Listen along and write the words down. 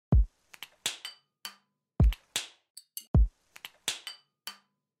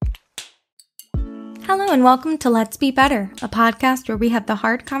Hello and welcome to Let's Be Better, a podcast where we have the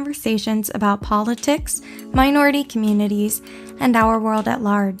hard conversations about politics, minority communities, and our world at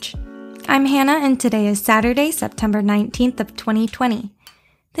large. I'm Hannah and today is Saturday, September 19th of 2020.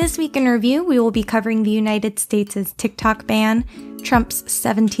 This week in review, we will be covering the United States' TikTok ban, Trump's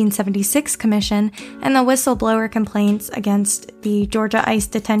 1776 commission, and the whistleblower complaints against the Georgia ICE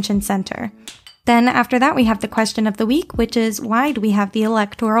detention center. Then after that, we have the question of the week, which is why do we have the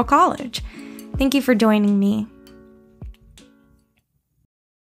Electoral College? Thank you for joining me.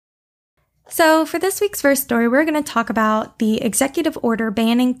 So for this week's first story, we're going to talk about the executive order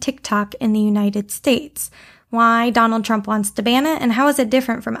banning TikTok in the United States, why Donald Trump wants to ban it, and how is it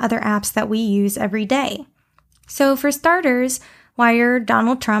different from other apps that we use every day. So for starters, why are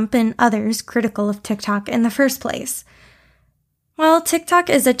Donald Trump and others critical of TikTok in the first place? Well, TikTok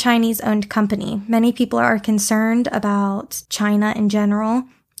is a Chinese-owned company. Many people are concerned about China in general,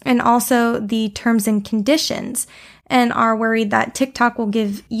 and also the terms and conditions, and are worried that TikTok will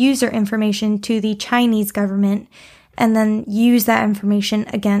give user information to the Chinese government and then use that information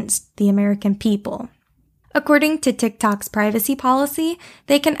against the American people. According to TikTok's privacy policy,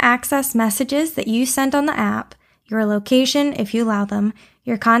 they can access messages that you send on the app, your location if you allow them,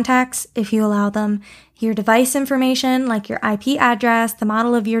 your contacts if you allow them, your device information like your IP address, the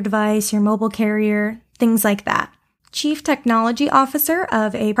model of your device, your mobile carrier, things like that. Chief Technology Officer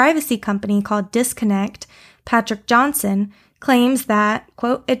of a privacy company called Disconnect, Patrick Johnson, claims that,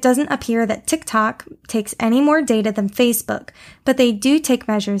 quote, it doesn't appear that TikTok takes any more data than Facebook, but they do take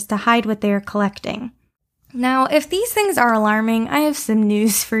measures to hide what they are collecting. Now, if these things are alarming, I have some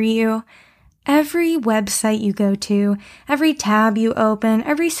news for you. Every website you go to, every tab you open,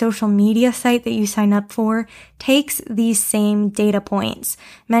 every social media site that you sign up for takes these same data points.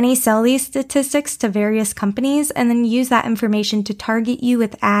 Many sell these statistics to various companies and then use that information to target you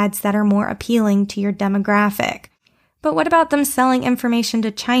with ads that are more appealing to your demographic. But what about them selling information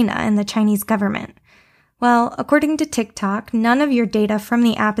to China and the Chinese government? Well, according to TikTok, none of your data from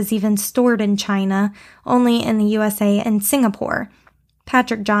the app is even stored in China, only in the USA and Singapore.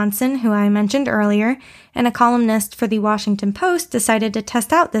 Patrick Johnson, who I mentioned earlier, and a columnist for the Washington Post decided to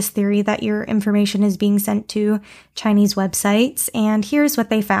test out this theory that your information is being sent to Chinese websites, and here's what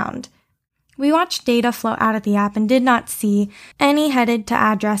they found. We watched data flow out of the app and did not see any headed to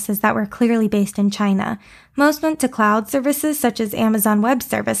addresses that were clearly based in China. Most went to cloud services such as Amazon Web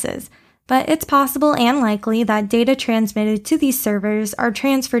Services. But it's possible and likely that data transmitted to these servers are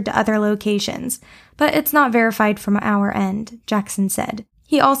transferred to other locations, but it's not verified from our end, Jackson said.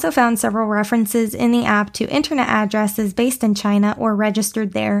 He also found several references in the app to internet addresses based in China or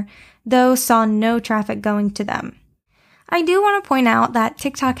registered there, though saw no traffic going to them. I do want to point out that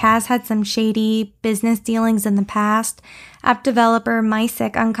TikTok has had some shady business dealings in the past. App developer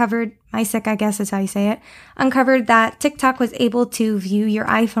Mysic uncovered that TikTok was able to view your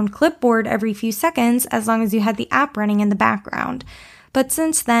iPhone clipboard every few seconds as long as you had the app running in the background. But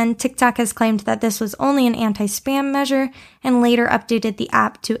since then, TikTok has claimed that this was only an anti-spam measure and later updated the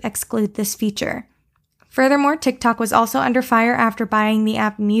app to exclude this feature. Furthermore, TikTok was also under fire after buying the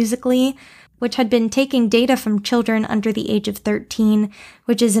app Musical.ly, which had been taking data from children under the age of 13,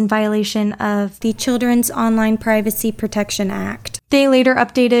 which is in violation of the Children's Online Privacy Protection Act. They later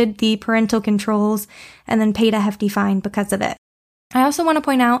updated the parental controls and then paid a hefty fine because of it. I also want to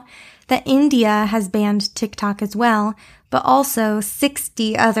point out that India has banned TikTok as well, but also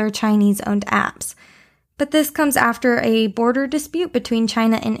 60 other Chinese-owned apps. But this comes after a border dispute between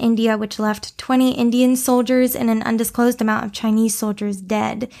China and India, which left 20 Indian soldiers and an undisclosed amount of Chinese soldiers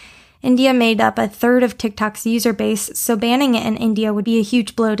dead. India made up a third of TikTok's user base, so banning it in India would be a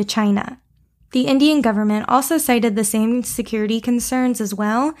huge blow to China. The Indian government also cited the same security concerns as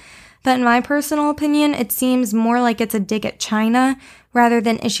well, but in my personal opinion, it seems more like it's a dig at China rather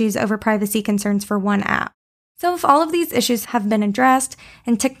than issues over privacy concerns for one app. So if all of these issues have been addressed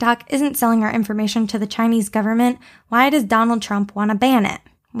and TikTok isn't selling our information to the Chinese government, why does Donald Trump want to ban it?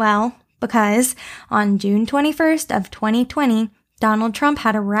 Well, because on June 21st of 2020, Donald Trump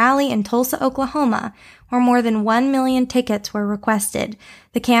had a rally in Tulsa, Oklahoma, where more than 1 million tickets were requested.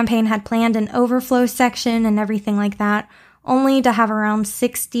 The campaign had planned an overflow section and everything like that, only to have around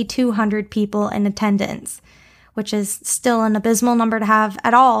 6,200 people in attendance, which is still an abysmal number to have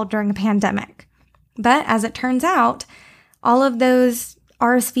at all during a pandemic. But as it turns out, all of those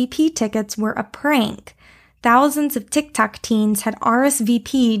RSVP tickets were a prank. Thousands of TikTok teens had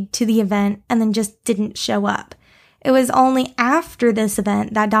RSVP'd to the event and then just didn't show up. It was only after this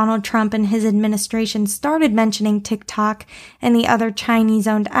event that Donald Trump and his administration started mentioning TikTok and the other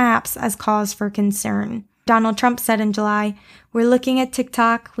Chinese-owned apps as cause for concern. Donald Trump said in July, "We're looking at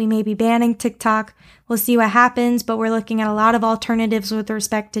TikTok. We may be banning TikTok. We'll see what happens, but we're looking at a lot of alternatives with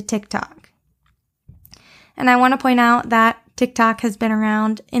respect to TikTok." And I want to point out that TikTok has been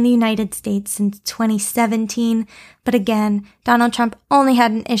around in the United States since 2017, but again, Donald Trump only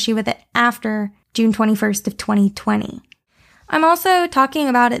had an issue with it after June 21st of 2020. I'm also talking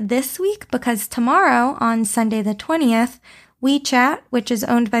about it this week because tomorrow, on Sunday the 20th, WeChat, which is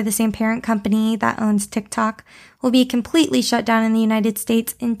owned by the same parent company that owns TikTok, will be completely shut down in the United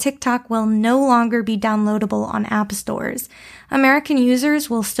States, and TikTok will no longer be downloadable on app stores. American users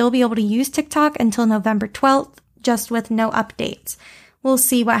will still be able to use TikTok until November 12th, just with no updates. We'll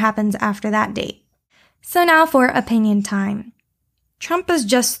see what happens after that date. So now for opinion time. Trump is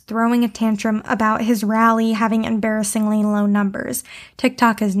just throwing a tantrum about his rally having embarrassingly low numbers.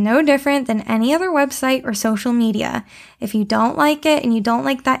 TikTok is no different than any other website or social media. If you don't like it and you don't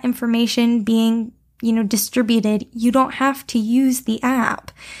like that information being, distributed, you don't have to use the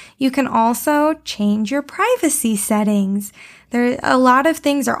app. You can also change your privacy settings. A lot of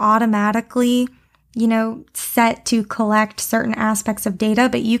things are automatically set to collect certain aspects of data,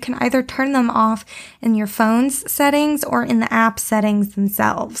 but you can either turn them off in your phone's settings or in the app settings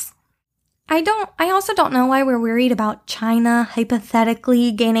themselves. I also don't know why we're worried about China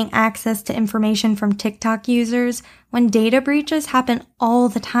hypothetically gaining access to information from TikTok users when data breaches happen all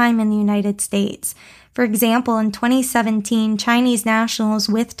the time in the United States. For example, in 2017, Chinese nationals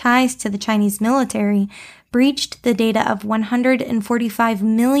with ties to the Chinese military breached the data of 145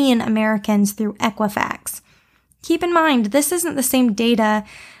 million Americans through Equifax. Keep in mind, this isn't the same data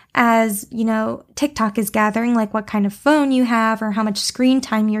as, TikTok is gathering, like what kind of phone you have or how much screen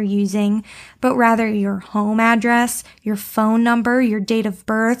time you're using, but rather your home address, your phone number, your date of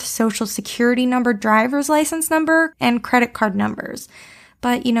birth, social security number, driver's license number, and credit card numbers.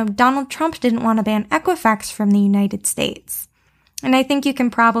 But, Donald Trump didn't want to ban Equifax from the United States. And I think you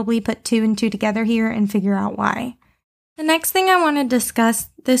can probably put two and two together here and figure out why. The next thing I want to discuss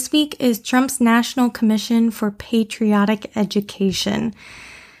this week is Trump's National Commission for Patriotic Education.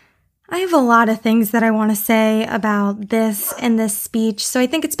 I have a lot of things that I want to say about this in this speech, so I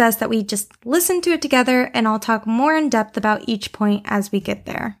think it's best that we just listen to it together, and I'll talk more in depth about each point as we get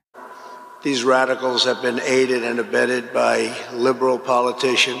there. These radicals have been aided and abetted by liberal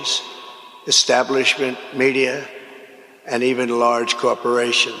politicians, establishment media, and even large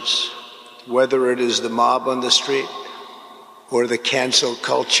corporations. Whether it is the mob on the street or the cancel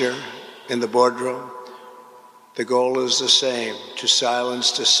culture in the boardroom, the goal is the same: to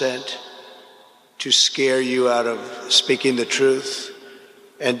silence dissent, to scare you out of speaking the truth,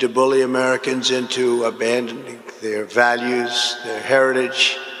 and to bully Americans into abandoning their values, their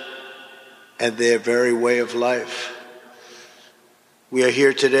heritage, and their very way of life. We are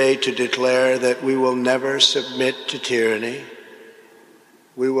here today to declare that we will never submit to tyranny.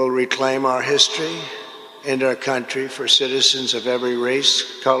 We will reclaim our history and our country for citizens of every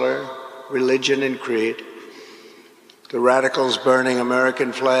race, color, religion, and creed. The radicals burning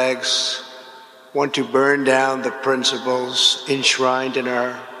American flags want to burn down the principles enshrined in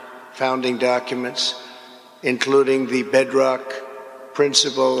our founding documents, including the bedrock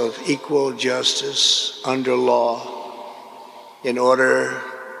principle of equal justice under law. In order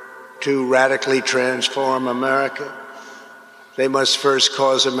to radically transform America, they must first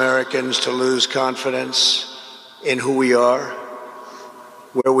cause Americans to lose confidence in who we are,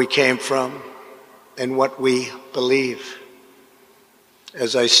 where we came from, and what we believe.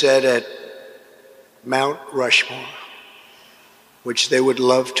 As I said at Mount Rushmore, which they would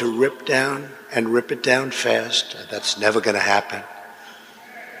love to rip down and rip it down fast, that's never going to happen.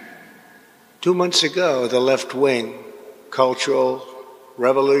 2 months ago, the left wing cultural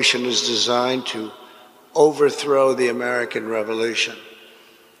revolution is designed to overthrow the American Revolution.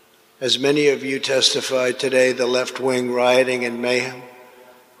 As many of you testified today, the left-wing rioting and mayhem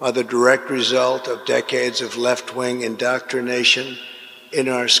are the direct result of decades of left-wing indoctrination in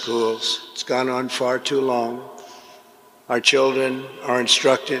our schools. It's gone on far too long. Our children are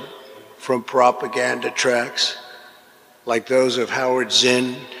instructed from propaganda tracks like those of Howard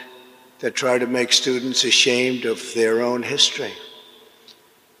Zinn that try to make students ashamed of their own history.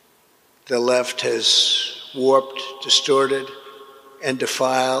 The left has warped, distorted, and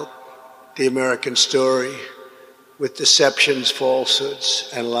defiled the American story with deceptions, falsehoods,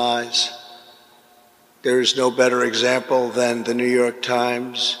 and lies. There is no better example than the New York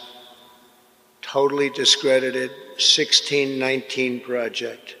Times totally discredited 1619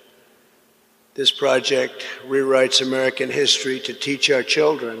 Project. This project rewrites American history to teach our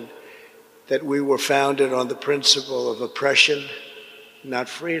children that we were founded on the principle of oppression, not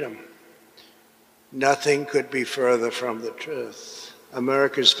freedom. Nothing could be further from the truth.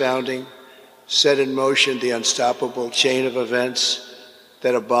 America's founding set in motion the unstoppable chain of events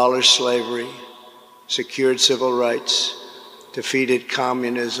that abolished slavery, secured civil rights, defeated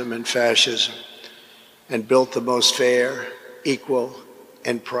communism and fascism, and built the most fair, equal,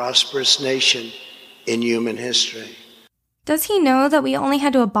 and prosperous nation in human history. Does he know that we only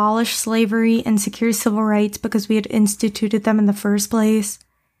had to abolish slavery and secure civil rights because we had instituted them in the first place?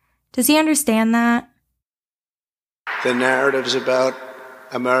 Does he understand that? The narratives about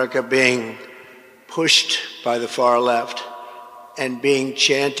America being pushed by the far left and being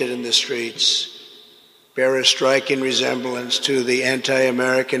chanted in the streets bear a striking resemblance to the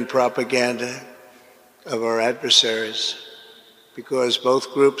anti-American propaganda of our adversaries, because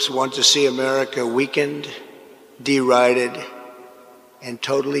both groups want to see America weakened, derided, and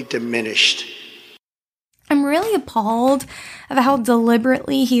totally diminished. I'm really appalled of how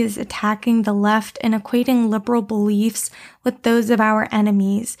deliberately he is attacking the left and equating liberal beliefs with those of our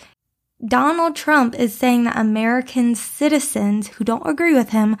enemies. Donald Trump is saying that American citizens who don't agree with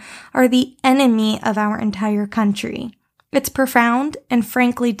him are the enemy of our entire country. It's profound and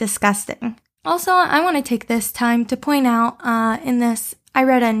frankly disgusting. Also, I want to take this time to point out I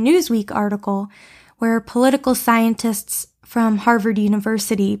read a Newsweek article where political scientists from Harvard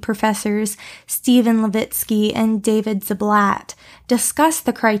University, professors Stephen Levitsky and David Ziblatt, discuss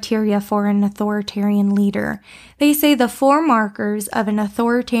the criteria for an authoritarian leader. They say the 4 markers of an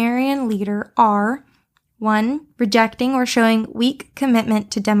authoritarian leader are 1. Rejecting or showing weak commitment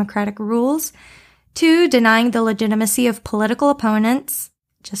to democratic rules. 2. Denying the legitimacy of political opponents.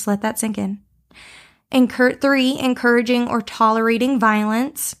 Just let that sink in. 3. Encouraging or tolerating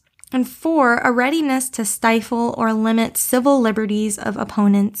violence. And 4, a readiness to stifle or limit civil liberties of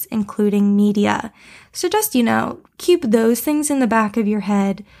opponents, including media. So just, keep those things in the back of your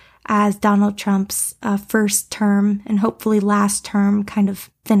head as Donald Trump's first term and hopefully last term kind of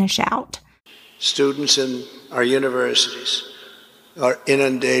finish out. Students in our universities are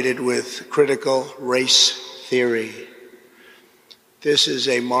inundated with critical race theory. This is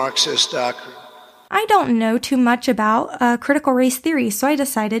a Marxist doctrine. I don't know too much about critical race theory, so I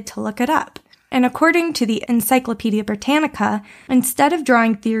decided to look it up. And according to the Encyclopedia Britannica, instead of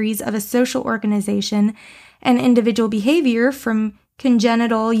drawing theories of a social organization and individual behavior from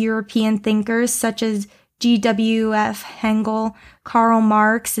congenital European thinkers such as G.W.F. Hegel, Karl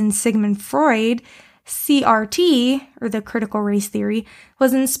Marx, and Sigmund Freud, CRT, or the critical race theory,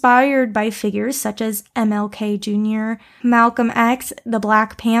 was inspired by figures such as MLK Jr., Malcolm X, the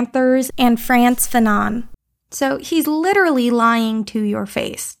Black Panthers, and Frantz Fanon. So he's literally lying to your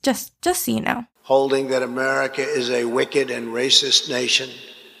face, just so you know. Holding that America is a wicked and racist nation,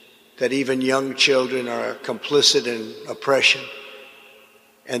 that even young children are complicit in oppression,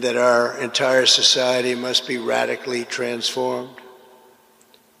 and that our entire society must be radically transformed.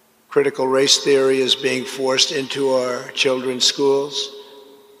 Critical race theory is being forced into our children's schools.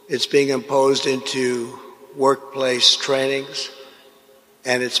 It's being imposed into workplace trainings,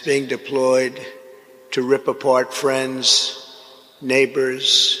 and it's being deployed to rip apart friends,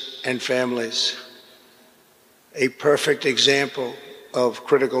 neighbors, and families. A perfect example of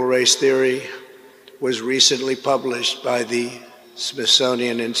critical race theory was recently published by the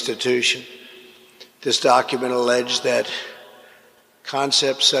Smithsonian Institution. This document alleged that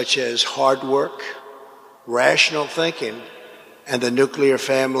concepts such as hard work, rational thinking, and the nuclear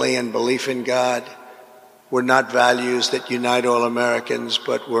family and belief in God were not values that unite all Americans,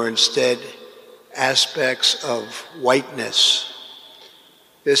 but were instead aspects of whiteness.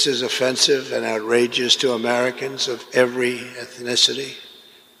 This is offensive and outrageous to Americans of every ethnicity,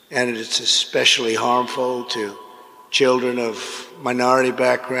 and it's especially harmful to children of minority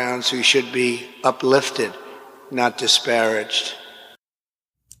backgrounds who should be uplifted, not disparaged.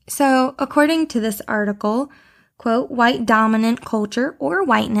 So, according to this article, quote, white dominant culture or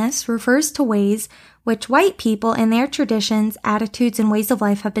whiteness refers to ways which white people and their traditions, attitudes, and ways of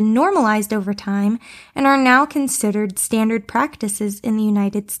life have been normalized over time and are now considered standard practices in the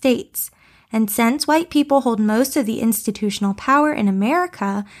United States. And since white people hold most of the institutional power in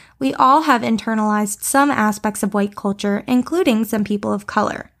America, we all have internalized some aspects of white culture, including some people of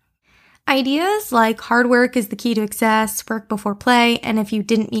color. Ideas like hard work is the key to success, work before play, and if you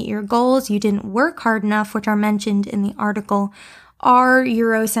didn't meet your goals, you didn't work hard enough, which are mentioned in the article, are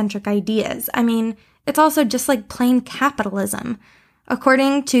Eurocentric ideas. I mean, it's also just like plain capitalism.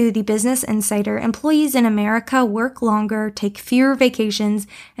 According to the Business Insider, employees in America work longer, take fewer vacations,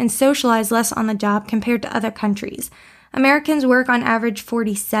 and socialize less on the job compared to other countries. Americans work on average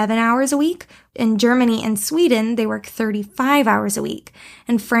 47 hours a week. In Germany and Sweden, they work 35 hours a week.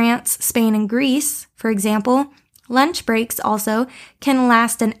 In France, Spain, and Greece, for example, lunch breaks also can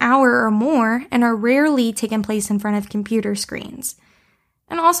last an hour or more and are rarely taking place in front of computer screens.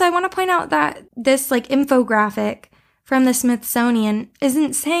 And also, I want to point out that this infographic from the Smithsonian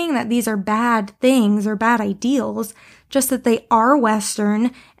isn't saying that these are bad things or bad ideals, just that they are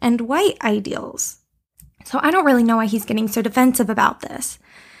Western and white ideals. So I don't really know why he's getting so defensive about this.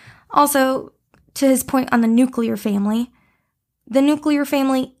 Also, to his point on the nuclear family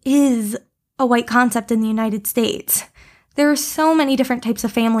is a white concept in the United States. There are so many different types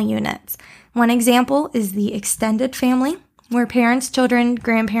of family units. One example is the extended family, where parents, children,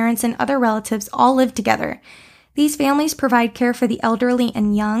 grandparents, and other relatives all live together. These families provide care for the elderly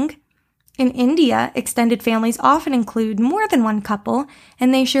and young. In India, extended families often include more than one couple,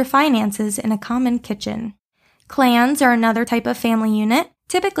 and they share finances in a common kitchen. Clans are another type of family unit.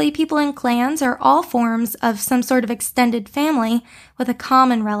 Typically, people in clans are all forms of some sort of extended family with a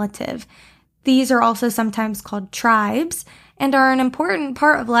common relative. These are also sometimes called tribes and are an important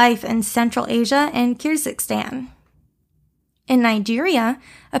part of life in Central Asia and Kyrgyzstan. In Nigeria,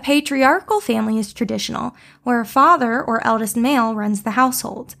 a patriarchal family is traditional, where a father or eldest male runs the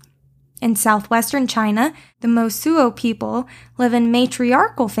household. In southwestern China, the Mosuo people live in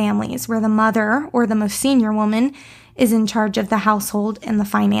matriarchal families where the mother or the most senior woman is in charge of the household and the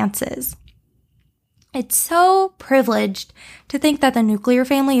finances. It's so privileged to think that the nuclear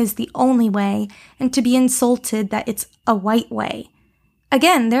family is the only way and to be insulted that it's a white way.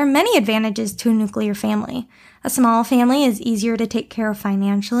 Again, there are many advantages to a nuclear family. A small family is easier to take care of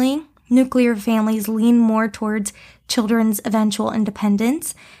financially. Nuclear families lean more towards children's eventual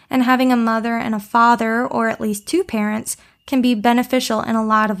independence, and having a mother and a father, or at least two parents, can be beneficial in a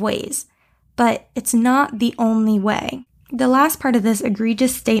lot of ways. But it's not the only way. The last part of this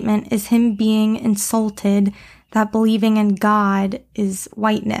egregious statement is him being insulted that believing in God is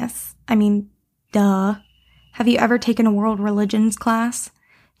whiteness. I mean, duh. Have you ever taken a world religions class?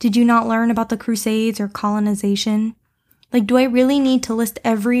 Did you not learn about the Crusades or colonization? Do I really need to list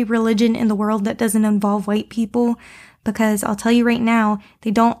every religion in the world that doesn't involve white people? Because I'll tell you right now,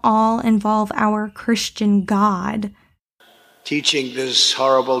 they don't all involve our Christian God. Teaching this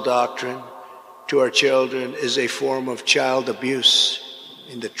horrible doctrine to our children is a form of child abuse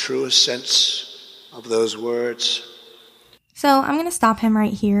in the truest sense of those words. So I'm going to stop him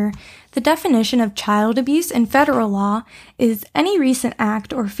right here. The definition of child abuse in federal law is any recent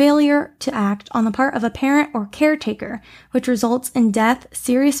act or failure to act on the part of a parent or caretaker, which results in death,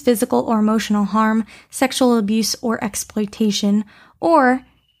 serious physical or emotional harm, sexual abuse or exploitation, or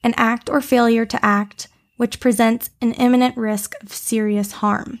an act or failure to act which presents an imminent risk of serious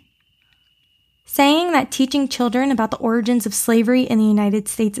harm. Saying that teaching children about the origins of slavery in the United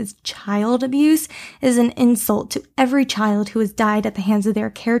States is child abuse is an insult to every child who has died at the hands of their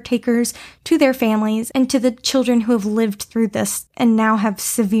caretakers, to their families, and to the children who have lived through this and now have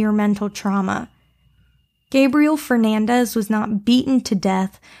severe mental trauma. Gabriel Fernandez was not beaten to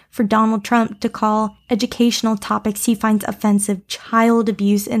death for Donald Trump to call educational topics he finds offensive child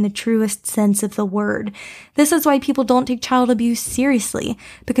abuse in the truest sense of the word. This is why people don't take child abuse seriously,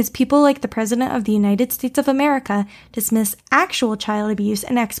 because people like the President of the United States of America dismiss actual child abuse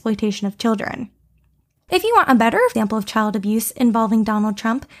and exploitation of children. If you want a better example of child abuse involving Donald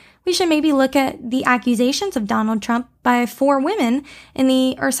Trump, we should maybe look at the accusations of Donald Trump by 4 women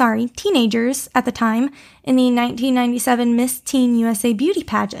teenagers at the time in the 1997 Miss Teen USA beauty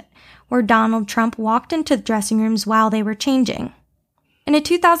pageant, where Donald Trump walked into the dressing rooms while they were changing. In a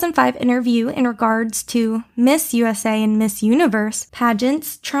 2005 interview in regards to Miss USA and Miss Universe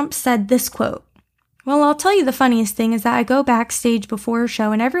pageants, Trump said this quote, "Well, I'll tell you the funniest thing is that I go backstage before a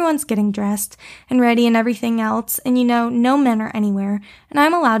show and everyone's getting dressed and ready and everything else, and no men are anywhere, and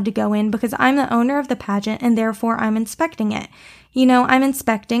I'm allowed to go in because I'm the owner of the pageant and therefore I'm inspecting it. I'm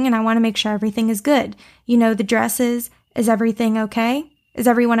inspecting and I want to make sure everything is good. The dresses, is everything okay? Is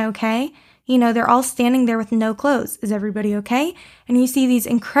everyone okay? They're all standing there with no clothes. Is everybody okay? And you see these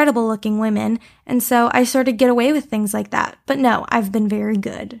incredible looking women, and so I sort of get away with things like that. But no, I've been very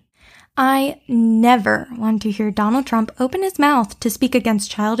good." I never want to hear Donald Trump open his mouth to speak against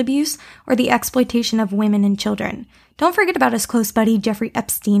child abuse or the exploitation of women and children. Don't forget about his close buddy Jeffrey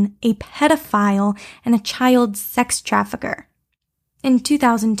Epstein, a pedophile and a child sex trafficker. In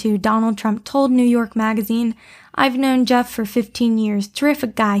 2002, Donald Trump told New York Magazine, "I've known Jeff for 15 years.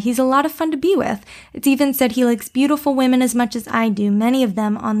 Terrific guy. He's a lot of fun to be with. It's even said he likes beautiful women as much as I do, many of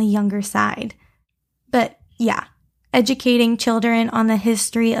them on the younger side." But yeah, Educating children on the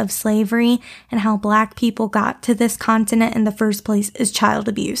history of slavery and how Black people got to this continent in the first place is child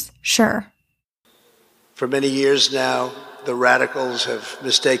abuse, sure. For many years now, the radicals have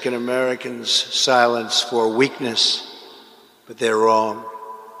mistaken Americans' silence for weakness, but they're wrong.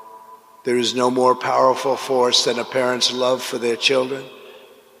 There is no more powerful force than a parent's love for their children,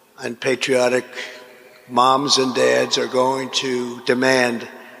 and patriotic moms and dads are going to demand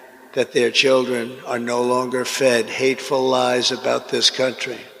that their children are no longer fed hateful lies about this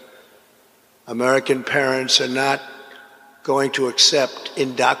country. American parents are not going to accept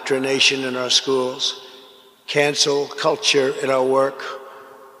indoctrination in our schools, cancel culture in our work,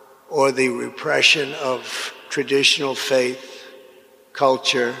 or the repression of traditional faith,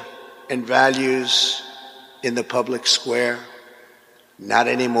 culture, and values in the public square. Not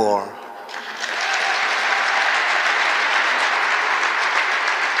anymore.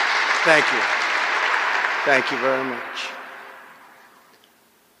 Thank you. Thank you very much.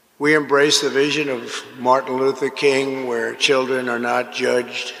 We embrace the vision of Martin Luther King, where children are not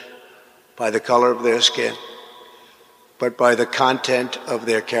judged by the color of their skin, but by the content of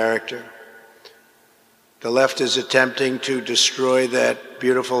their character. The left is attempting to destroy that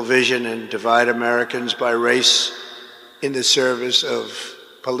beautiful vision and divide Americans by race in the service of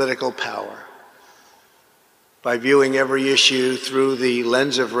political power. By viewing every issue through the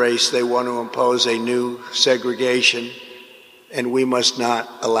lens of race, they want to impose a new segregation, and we must not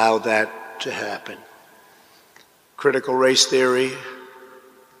allow that to happen. Critical race theory,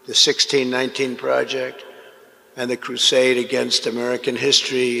 the 1619 Project, and the crusade against American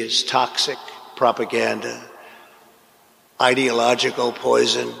history is toxic propaganda, ideological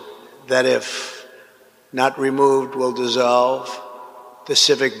poison that, if not removed, will dissolve the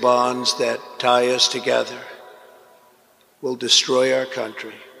civic bonds that tie us together, will destroy our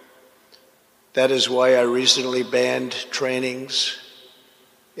country. That is why I recently banned trainings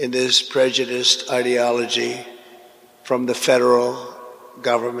in this prejudiced ideology from the federal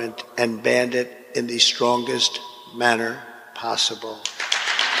government and banned it in the strongest manner possible.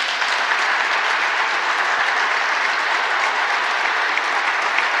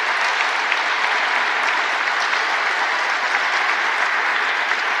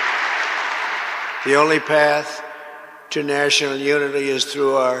 The only path to national unity is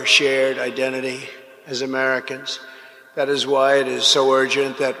through our shared identity as Americans. That is why it is so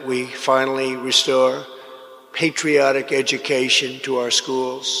urgent that we finally restore patriotic education to our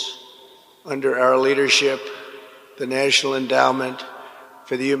schools. Under our leadership, the National Endowment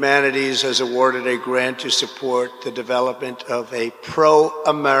for the Humanities has awarded a grant to support the development of a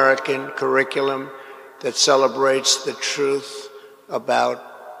pro-American curriculum that celebrates the truth about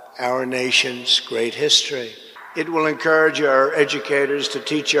our nation's great history. It will encourage our educators to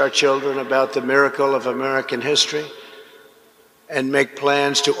teach our children about the miracle of American history and make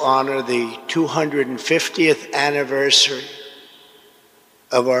plans to honor the 250th anniversary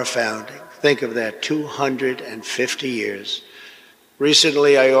of our founding. Think of that, 250 years.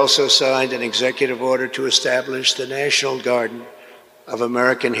 Recently, I also signed an executive order to establish the National Garden of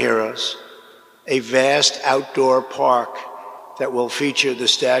American Heroes, a vast outdoor park that will feature the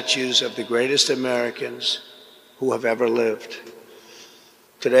statues of the greatest Americans who have ever lived.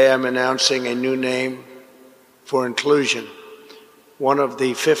 Today I'm announcing a new name for inclusion. One of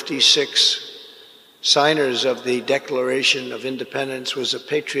the 56 signers of the Declaration of Independence was a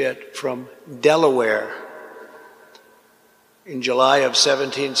patriot from Delaware. In July of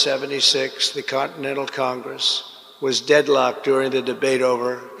 1776, the Continental Congress was deadlocked during the debate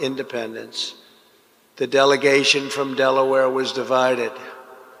over independence. The delegation from Delaware was divided.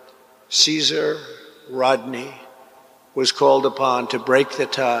 Caesar Rodney was called upon to break the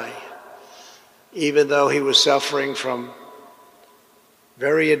tie, even though he was suffering from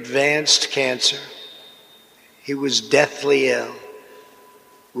very advanced cancer. He was deathly ill.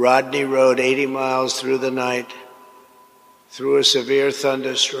 Rodney rode 80 miles through the night, through a severe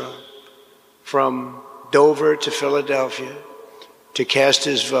thunderstorm, from Dover to Philadelphia, to cast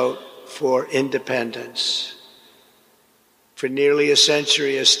his vote for independence. For nearly a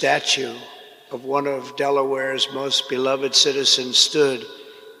century, a statue of one of Delaware's most beloved citizens stood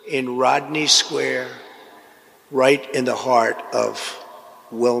in Rodney Square, right in the heart of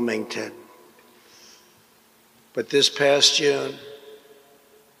Wilmington. But this past June,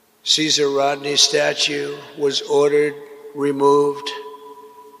 Caesar Rodney's statue was ordered removed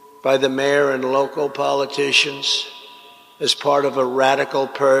by the mayor and local politicians as part of a radical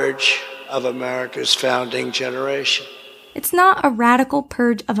purge of America's founding generation. It's not a radical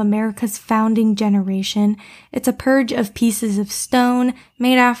purge of America's founding generation. It's a purge of pieces of stone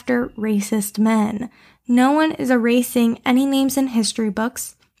made after racist men. No one is erasing any names in history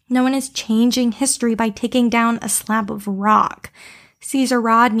books. No one is changing history by taking down a slab of rock. Caesar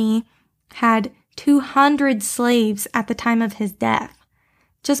Rodney had 200 slaves at the time of his death.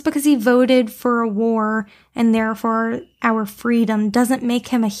 Just because he voted for a war and therefore our freedom doesn't make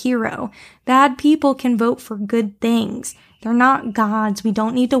him a hero. Bad people can vote for good things. They're not gods. We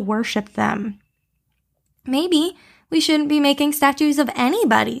don't need to worship them. Maybe we shouldn't be making statues of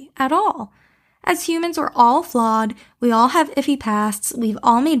anybody at all. As humans, we're all flawed. We all have iffy pasts. We've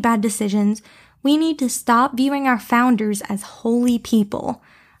all made bad decisions. We need to stop viewing our founders as holy people.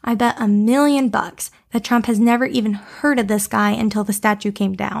 I bet $1 million that Trump has never even heard of this guy until the statue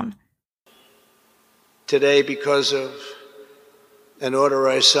came down. Today, because of an order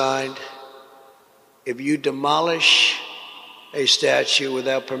I signed, if you demolish a statue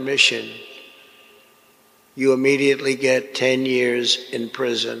without permission, you immediately get 10 years in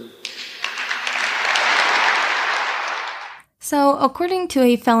prison. So, according to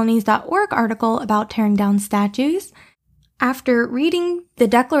a felonies.org article about tearing down statues, after reading the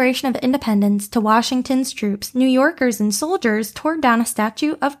Declaration of Independence to Washington's troops, New Yorkers and soldiers tore down a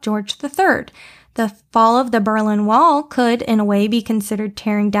statue of George III. The fall of the Berlin Wall could, in a way, be considered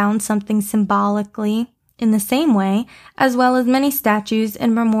tearing down something symbolically in the same way, as well as many statues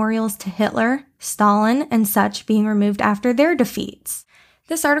and memorials to Hitler, Stalin, and such being removed after their defeats.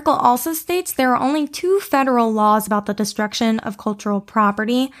 This article also states there are only 2 federal laws about the destruction of cultural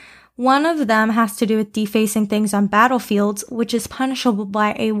property. One of them has to do with defacing things on battlefields, which is punishable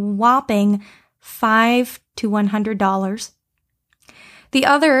by a whopping $5 to $100. The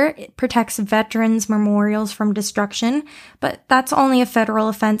other protects veterans' memorials from destruction, but that's only a federal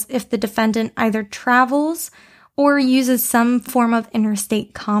offense if the defendant either travels or uses some form of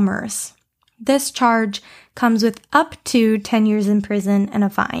interstate commerce. This charge comes with up to 10 years in prison and a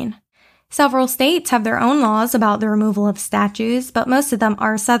fine. Several states have their own laws about the removal of statues, but most of them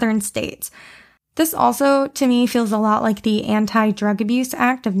are southern states. This also, to me, feels a lot like the Anti-Drug Abuse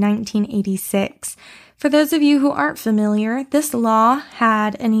Act of 1986. For those of you who aren't familiar, this law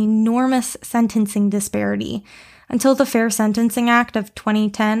had an enormous sentencing disparity. Until the Fair Sentencing Act of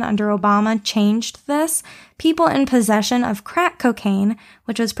 2010 under Obama changed this, people in possession of crack cocaine,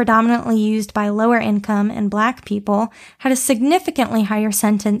 which was predominantly used by lower income and black people, had a significantly higher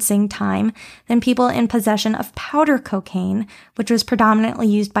sentencing time than people in possession of powder cocaine, which was predominantly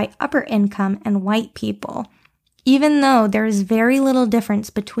used by upper income and white people. Even though there is very little difference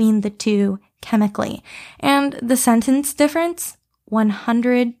between the two chemically. And the sentence difference?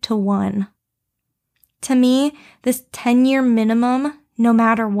 100 to 1. To me, this 10-year minimum, no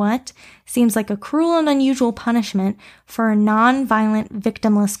matter what, seems like a cruel and unusual punishment for a non-violent,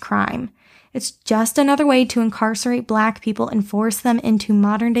 victimless crime. It's just another way to incarcerate black people and force them into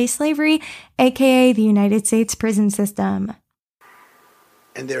modern-day slavery, aka the United States prison system.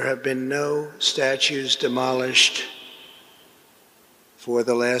 And there have been no statues demolished for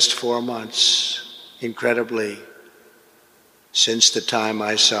the last 4 months, incredibly, since the time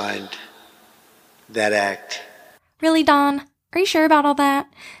I signed that act. Really, Don? Are you sure about all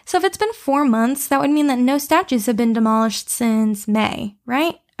that? So if it's been 4 months, that would mean that no statues have been demolished since May,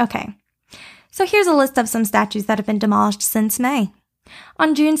 right? Okay. So here's a list of some statues that have been demolished since May.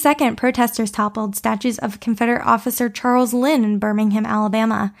 On June 2nd, protesters toppled statues of Confederate officer Charles Lynn in Birmingham,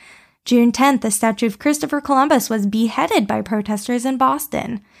 Alabama. June 10th, the statue of Christopher Columbus was beheaded by protesters in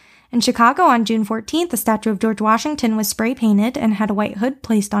Boston. In Chicago on June 14th, the statue of George Washington was spray painted and had a white hood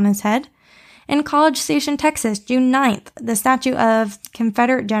placed on his head. In College Station, Texas, June 9th, the statue of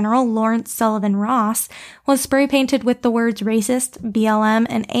Confederate General Lawrence Sullivan Ross was spray painted with the words racist, BLM,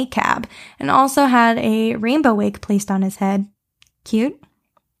 and ACAB, and also had a rainbow wig placed on his head. Cute.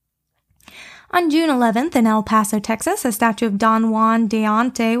 On June 11th, in El Paso, Texas, a statue of Don Juan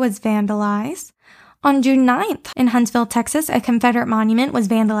Deonte was vandalized. On June 9th, in Huntsville, Texas, a Confederate monument was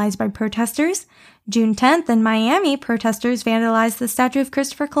vandalized by protesters. June 10th, in Miami, protesters vandalized the statue of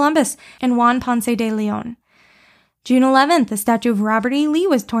Christopher Columbus and Juan Ponce de Leon. June 11th, the statue of Robert E. Lee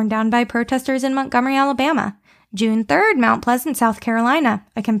was torn down by protesters in Montgomery, Alabama. June 3rd, Mount Pleasant, South Carolina,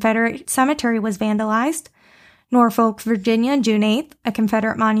 a Confederate cemetery was vandalized. Norfolk, Virginia, June 8th, a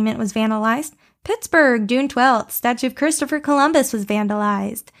Confederate monument was vandalized. Pittsburgh, June 12th, statue of Christopher Columbus was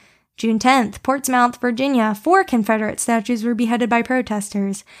vandalized. June 10th, Portsmouth, Virginia, 4 Confederate statues were beheaded by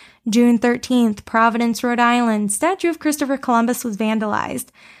protesters. June 13th, Providence, Rhode Island, statue of Christopher Columbus was vandalized.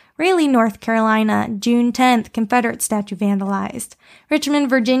 Raleigh, North Carolina, June 10th, Confederate statue vandalized. Richmond,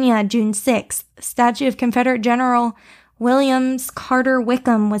 Virginia, June 6th, statue of Confederate General Williams Carter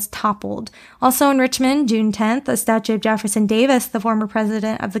Wickham was toppled. Also in Richmond, June 10th, a statue of Jefferson Davis, the former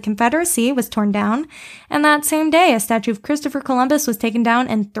president of the Confederacy, was torn down. And that same day, a statue of Christopher Columbus was taken down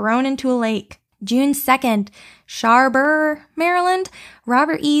and thrown into a lake. June 2nd, Sharber, Maryland,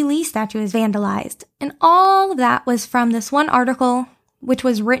 Robert E. Lee statue is vandalized. And all of that was from this one article, which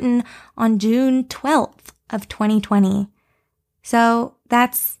was written on June 12th of 2020. So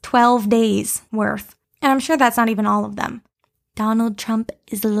that's 12 days worth. And I'm sure that's not even all of them. Donald Trump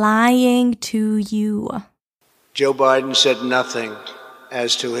is lying to you. Joe Biden said nothing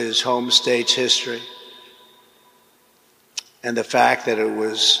as to his home state's history and the fact that it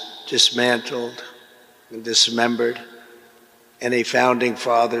was dismantled and dismembered, and a founding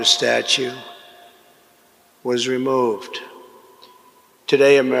father statue was removed.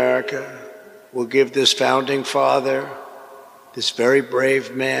 Today, America will give this founding father, this very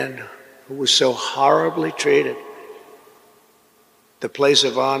brave man who was so horribly treated, the place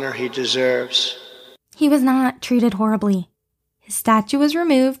of honor he deserves. He was not treated horribly. His statue was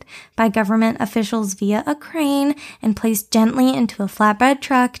removed by government officials via a crane and placed gently into a flatbed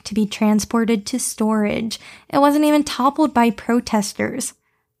truck to be transported to storage. It wasn't even toppled by protesters.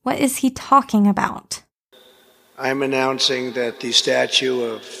 What is he talking about? I'm announcing that the statue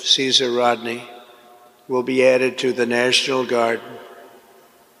of Caesar Rodney will be added to the National Garden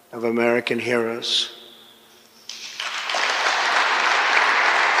of American Heroes.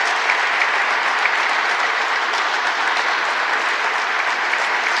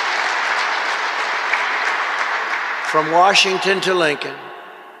 From Washington to Lincoln,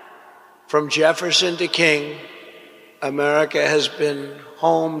 from Jefferson to King, America has been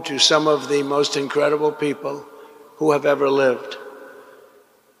home to some of the most incredible people who have ever lived.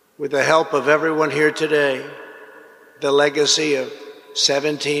 With the help of everyone here today, the legacy of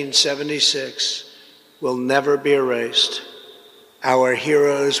 1776 will never be erased. Our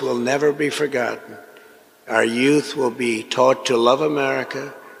heroes will never be forgotten. Our youth will be taught to love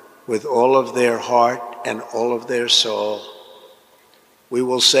America with all of their heart and all of their soul. We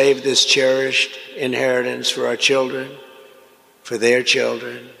will save this cherished inheritance for our children, for their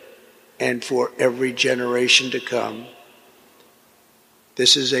children, and for every generation to come.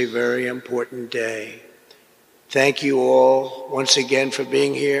 This is a very important day. Thank you all once again for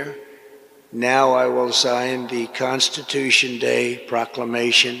being here. Now I will sign the Constitution Day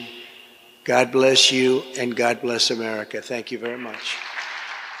proclamation. God bless you and God bless America. Thank you very much.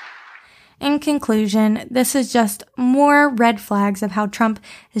 In conclusion, this is just more red flags of how Trump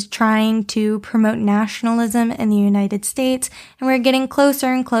is trying to promote nationalism in the United States, and we're getting closer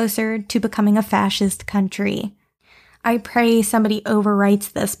and closer to becoming a fascist country. I pray somebody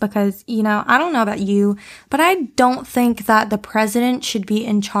overwrites this because, I don't know about you, but I don't think that the president should be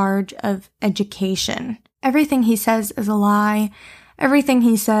in charge of education. Everything he says is a lie. Everything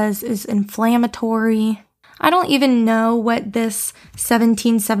he says is inflammatory. I don't even know what this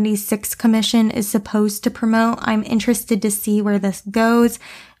 1776 commission is supposed to promote. I'm interested to see where this goes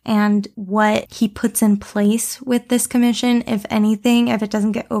and what he puts in place with this commission, if anything, if it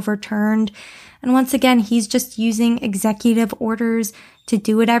doesn't get overturned. And once again, he's just using executive orders to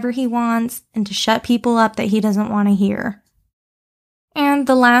do whatever he wants and to shut people up that he doesn't want to hear. And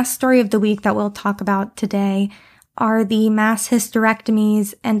the last story of the week that we'll talk about today are the mass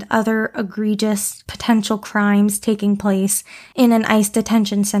hysterectomies and other egregious potential crimes taking place in an ICE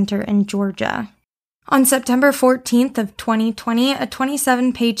detention center in Georgia. On September 14th of 2020, a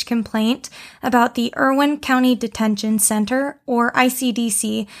 27-page complaint about the Irwin County Detention Center, or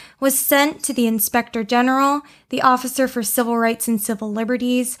ICDC, was sent to the Inspector General, the Officer for Civil Rights and Civil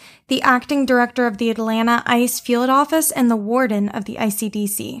Liberties, the Acting Director of the Atlanta ICE Field Office, and the Warden of the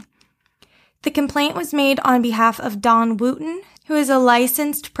ICDC. The complaint was made on behalf of Dawn Wooten, who is a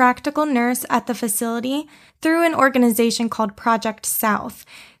licensed practical nurse at the facility, through an organization called Project South.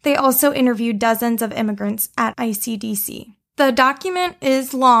 They also interviewed dozens of immigrants at ICDC. The document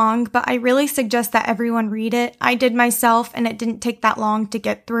is long, but I really suggest that everyone read it. I did myself, and it didn't take that long to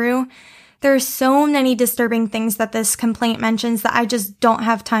get through. There are so many disturbing things that this complaint mentions that I just don't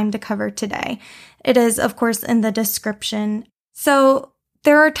have time to cover today. It is, of course, in the description. So,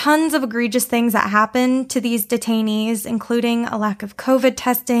 there are tons of egregious things that happen to these detainees, including a lack of COVID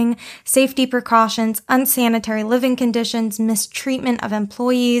testing, safety precautions, unsanitary living conditions, mistreatment of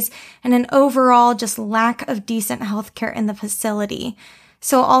employees, and an overall just lack of decent healthcare in the facility.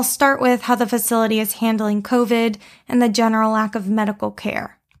 So I'll start with how the facility is handling COVID and the general lack of medical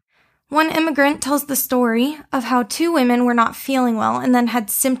care. One immigrant tells the story of how two women were not feeling well and then had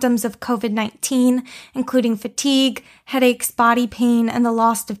symptoms of COVID-19, including fatigue, headaches, body pain, and the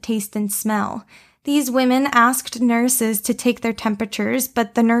loss of taste and smell. These women asked nurses to take their temperatures,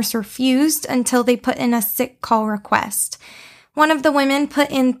 but the nurse refused until they put in a sick call request. One of the women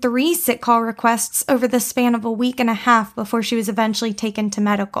put in 3 sick call requests over the span of a week and a half before she was eventually taken to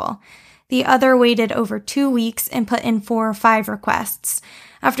medical. The other waited over 2 weeks and put in 4 or 5 requests.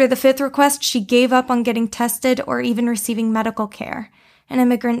 After the 5th request, she gave up on getting tested or even receiving medical care. An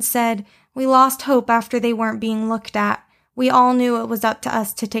immigrant said, "We lost hope after they weren't being looked at. We all knew it was up to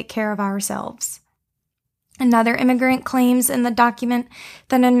us to take care of ourselves." Another immigrant claims in the document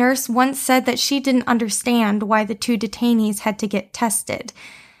that a nurse once said that she didn't understand why the 2 detainees had to get tested.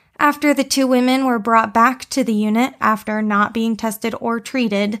 After the 2 women were brought back to the unit after not being tested or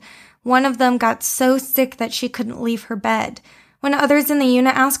treated, one of them got so sick that she couldn't leave her bed. When others in the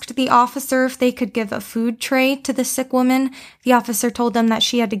unit asked the officer if they could give a food tray to the sick woman, the officer told them that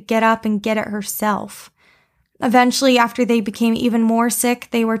she had to get up and get it herself. Eventually, after they became even more sick,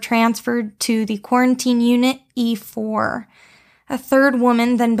 they were transferred to the quarantine unit E4. A 3rd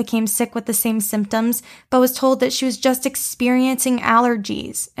woman then became sick with the same symptoms, but was told that she was just experiencing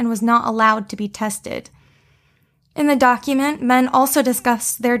allergies and was not allowed to be tested. In the document, men also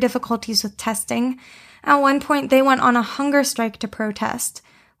discussed their difficulties with testing. At one point, they went on a hunger strike to protest.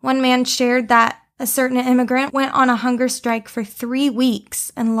 One man shared that a certain immigrant went on a hunger strike for 3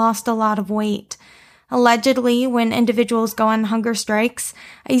 weeks and lost a lot of weight. Allegedly, when individuals go on hunger strikes,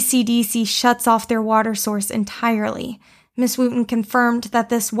 ICDC shuts off their water source entirely. Ms. Wooten confirmed that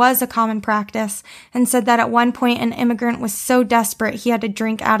this was a common practice and said that at one point an immigrant was so desperate he had to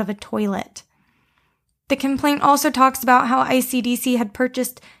drink out of a toilet. The complaint also talks about how ICDC had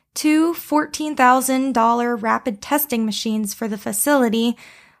purchased 2 $14,000 rapid testing machines for the facility,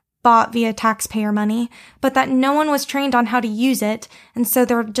 bought via taxpayer money, but that no one was trained on how to use it, and so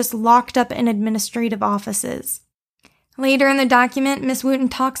they were just locked up in administrative offices. Later in the document, Ms. Wooten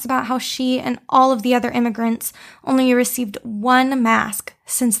talks about how she and all of the other immigrants only received 1 mask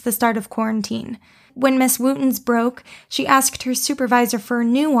since the start of quarantine. When Ms. Wooten's broke, she asked her supervisor for a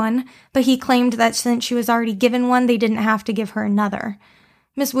new one, but he claimed that since she was already given one, they didn't have to give her another.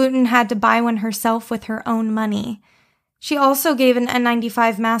 Ms. Wooten had to buy one herself with her own money. She also gave an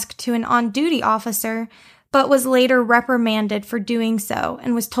N95 mask to an on-duty officer, but was later reprimanded for doing so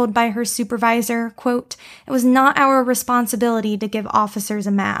and was told by her supervisor, quote, "It was not our responsibility to give officers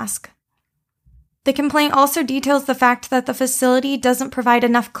a mask." The complaint also details the fact that the facility doesn't provide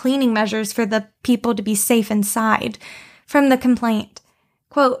enough cleaning measures for the people to be safe inside. From the complaint,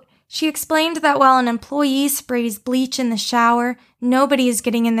 quote, "She explained that while an employee sprays bleach in the shower, nobody is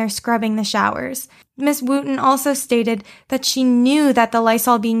getting in there scrubbing the showers." Ms. Wooten also stated that she knew that the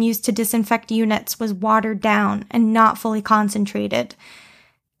Lysol being used to disinfect units was watered down and not fully concentrated.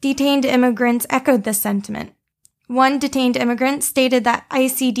 Detained immigrants echoed this sentiment. One detained immigrant stated that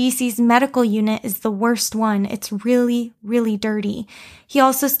ICDC's medical unit is the worst one. It's really, really dirty. He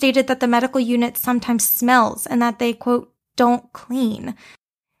also stated that the medical unit sometimes smells and that they, quote, "don't clean."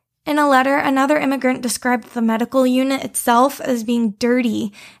 In a letter, another immigrant described the medical unit itself as being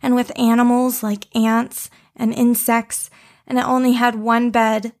dirty and with animals like ants and insects, and it only had 1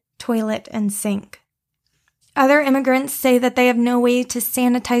 bed, toilet, and sink. Other immigrants say that they have no way to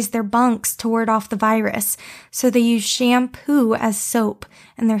sanitize their bunks to ward off the virus, so they use shampoo as soap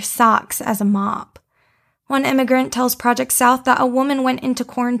and their socks as a mop. One immigrant tells Project South that a woman went into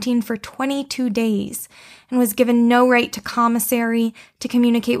quarantine for 22 days and was given no right to commissary, to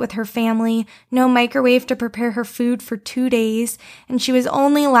communicate with her family, no microwave to prepare her food for 2 days, and she was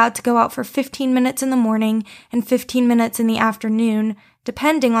only allowed to go out for 15 minutes in the morning and 15 minutes in the afternoon,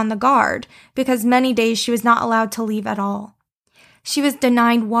 depending on the guard, because many days she was not allowed to leave at all. She was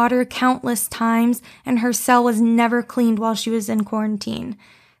denied water countless times, and her cell was never cleaned while she was in quarantine.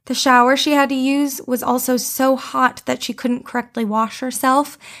 The shower she had to use was also so hot that she couldn't correctly wash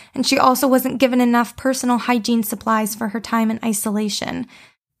herself, and she also wasn't given enough personal hygiene supplies for her time in isolation.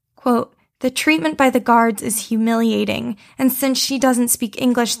 Quote, "The treatment by the guards is humiliating, and since she doesn't speak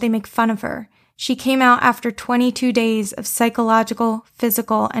English, they make fun of her. She came out after 22 days of psychological,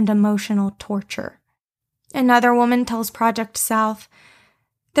 physical, and emotional torture." Another woman tells Project South,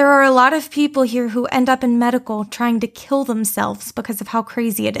 "There are a lot of people here who end up in medical trying to kill themselves because of how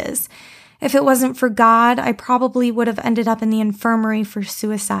crazy it is. If it wasn't for God, I probably would have ended up in the infirmary for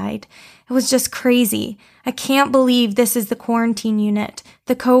suicide. It was just crazy. I can't believe this is the quarantine unit,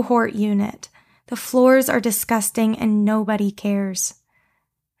 the cohort unit. The floors are disgusting and nobody cares."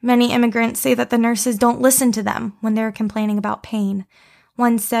 Many immigrants say that the nurses don't listen to them when they're complaining about pain.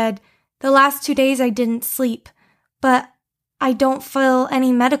 One said, "The last 2 days I didn't sleep, but I don't fill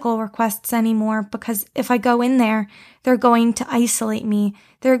any medical requests anymore because if I go in there, they're going to isolate me,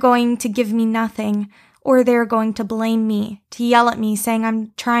 they're going to give me nothing, or they're going to blame me, to yell at me saying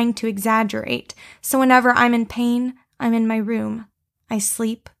I'm trying to exaggerate. So whenever I'm in pain, I'm in my room. I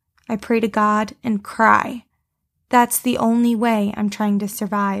sleep, I pray to God, and cry. That's the only way I'm trying to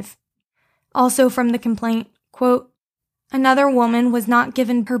survive. Also from the complaint, quote, another woman was not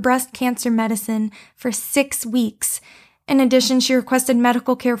given her breast cancer medicine for 6 weeks. In addition, she requested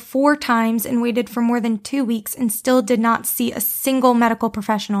medical care 4 times and waited for more than 2 weeks and still did not see a single medical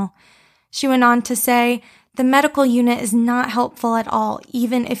professional. She went on to say, the medical unit is not helpful at all,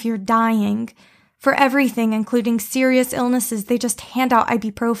 even if you're dying. For everything, including serious illnesses, they just hand out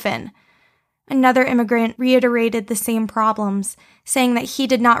ibuprofen. Another immigrant reiterated the same problems, saying that he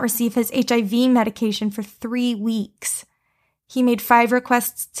did not receive his HIV medication for 3 weeks. He made 5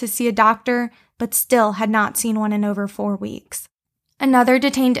 requests to see a doctor, but still had not seen one in over 4 weeks. Another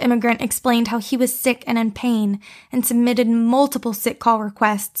detained immigrant explained how he was sick and in pain and submitted multiple sick call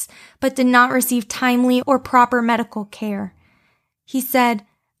requests, but did not receive timely or proper medical care. He said,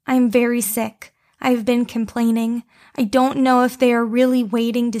 I'm very sick. I've been complaining. I don't know if they are really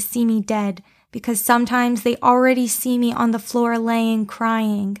waiting to see me dead, because sometimes they already see me on the floor laying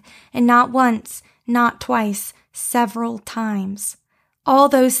crying, and not once, not twice, several times. All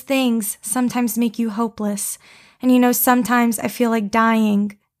those things sometimes make you hopeless, and sometimes I feel like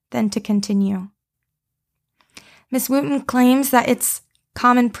dying, then to continue. Ms. Wooten claims that it's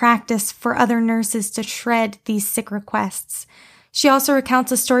common practice for other nurses to shred these sick requests. She also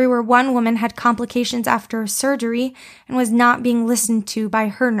recounts a story where one woman had complications after a surgery and was not being listened to by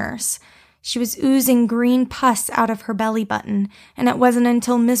her nurse. She was oozing green pus out of her belly button, and it wasn't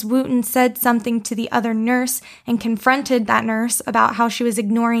until Ms. Wooten said something to the other nurse and confronted that nurse about how she was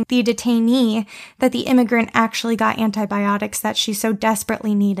ignoring the detainee that the immigrant actually got antibiotics that she so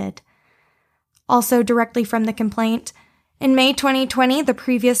desperately needed. Also directly from the complaint, in May 2020, the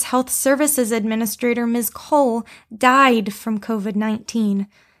previous Health Services Administrator, Ms. Cole, died from COVID-19.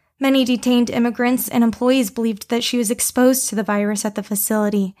 Many detained immigrants and employees believed that she was exposed to the virus at the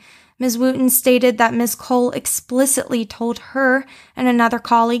facility. Ms. Wooten stated that Ms. Cole explicitly told her and another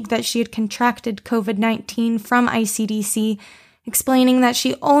colleague that she had contracted COVID-19 from ICDC, explaining that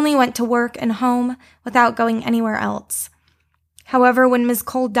she only went to work and home without going anywhere else. However, when Ms.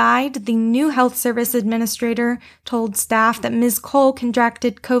 Cole died, the new health service administrator told staff that Ms. Cole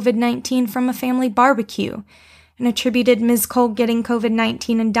contracted COVID-19 from a family barbecue and attributed Ms. Cole getting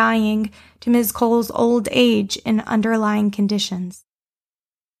COVID-19 and dying to Ms. Cole's old age and underlying conditions.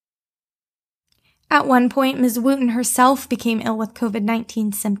 At one point, Ms. Wooten herself became ill with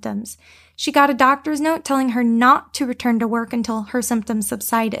COVID-19 symptoms. She got a doctor's note telling her not to return to work until her symptoms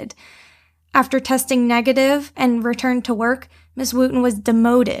subsided. After testing negative and returned to work, Ms. Wooten was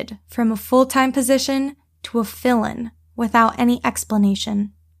demoted from a full-time position to a fill-in without any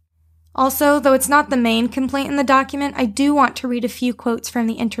explanation. Also, though it's not the main complaint in the document, I do want to read a few quotes from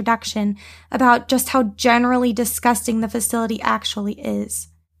the introduction about just how generally disgusting the facility actually is.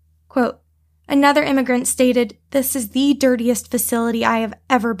 Quote, another immigrant stated, "This is the dirtiest facility I have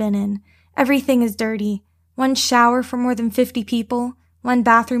ever been in. Everything is dirty. One shower for more than 50 people, one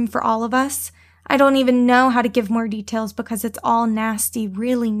bathroom for all of us. I don't even know how to give more details because it's all nasty,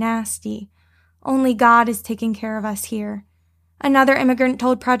 really nasty. Only God is taking care of us here." Another immigrant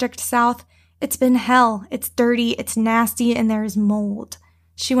told Project South, "It's been hell. It's dirty, it's nasty, and there is mold."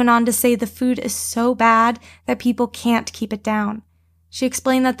 She went on to say the food is so bad that people can't keep it down. She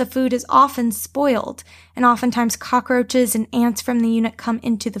explained that the food is often spoiled, and oftentimes cockroaches and ants from the unit come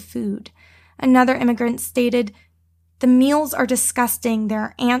into the food. Another immigrant stated, "The meals are disgusting. There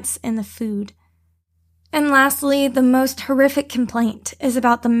are ants in the food." And lastly, the most horrific complaint is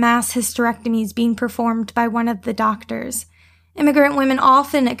about the mass hysterectomies being performed by one of the doctors. Immigrant women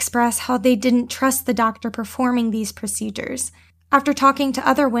often express how they didn't trust the doctor performing these procedures. After talking to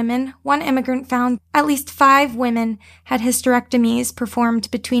other women, one immigrant found at least 5 women had hysterectomies performed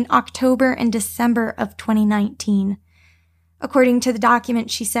between October and December of 2019. According to the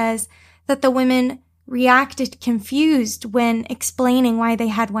document, she says that the women reacted confused when explaining why they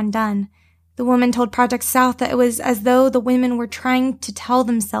had one done. The woman told Project South that it was as though the women were trying to tell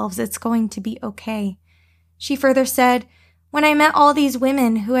themselves it's going to be okay. She further said, "When I met all these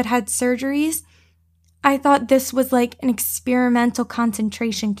women who had had surgeries, I thought this was like an experimental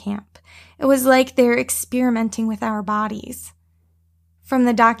concentration camp. It was like they're experimenting with our bodies." From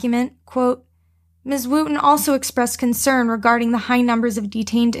the document, quote, Ms. Wooten also expressed concern regarding the high numbers of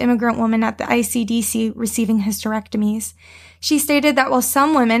detained immigrant women at the ICDC receiving hysterectomies. She stated that while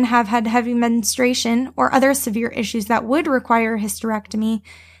some women have had heavy menstruation or other severe issues that would require a hysterectomy,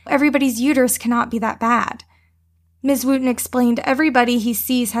 everybody's uterus cannot be that bad. Ms. Wooten explained everybody he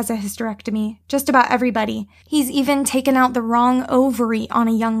sees has a hysterectomy, just about everybody. He's even taken out the wrong ovary on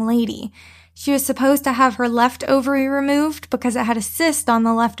a young lady. She was supposed to have her left ovary removed because it had a cyst on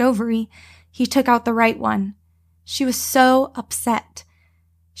the left ovary. He took out the right one. She was so upset.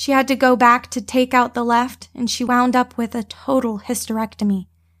 She had to go back to take out the left, and she wound up with a total hysterectomy.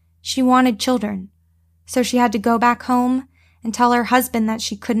 She wanted children, so she had to go back home and tell her husband that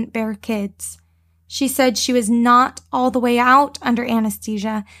she couldn't bear kids. She said she was not all the way out under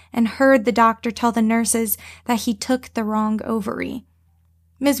anesthesia and heard the doctor tell the nurses that he took the wrong ovary.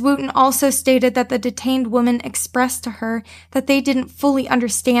 Ms. Wooten also stated that the detained woman expressed to her that they didn't fully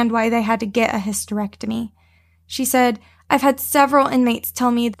understand why they had to get a hysterectomy. She said, "I've had several inmates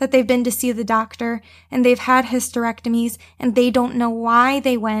tell me that they've been to see the doctor and they've had hysterectomies and they don't know why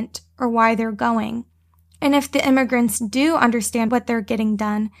they went or why they're going. And if the immigrants do understand what they're getting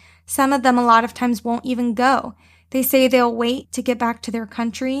done, some of them a lot of times won't even go. They say they'll wait to get back to their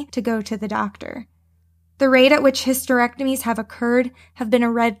country to go to the doctor." The rate at which hysterectomies have occurred have been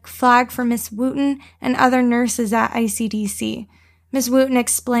a red flag for Ms. Wooten and other nurses at ICDC. Ms. Wooten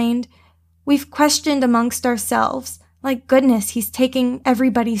explained, "We've questioned amongst ourselves. Like goodness, he's taking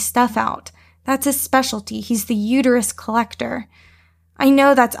everybody's stuff out. That's his specialty. He's the uterus collector. I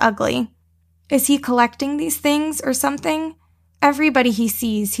know that's ugly. Is he collecting these things or something? Everybody he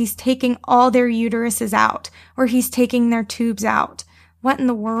sees, he's taking all their uteruses out, or he's taking their tubes out. What in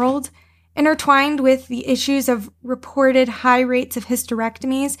the world?" Intertwined with the issues of reported high rates of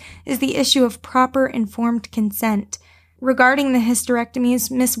hysterectomies is the issue of proper informed consent. Regarding the hysterectomies,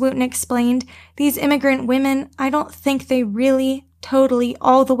 Ms. Wooten explained, "These immigrant women, I don't think they really, totally,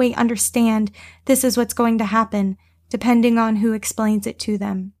 all the way understand this is what's going to happen, depending on who explains it to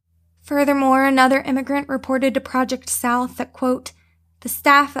them." Furthermore, another immigrant reported to Project South that, quote, "The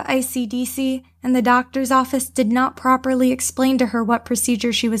staff at ICDC and the doctor's office did not properly explain to her what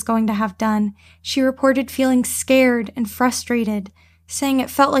procedure she was going to have done. She reported feeling scared and frustrated, saying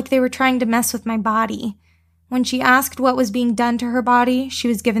it felt like they were trying to mess with my body. When she asked what was being done to her body, she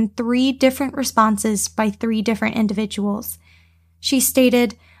was given 3 different responses by 3 different individuals. She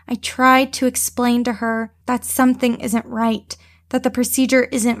stated, I tried to explain to her that something isn't right, that the procedure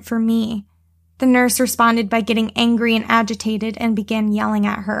isn't for me. The nurse responded by getting angry and agitated and began yelling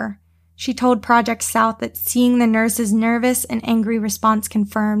at her. She told Project South that seeing the nurse's nervous and angry response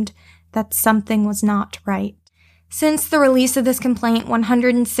confirmed that something was not right. Since the release of this complaint,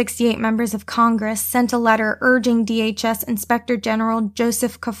 168 members of Congress sent a letter urging DHS Inspector General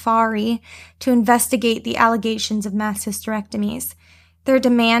Joseph Kafari to investigate the allegations of mass hysterectomies. They're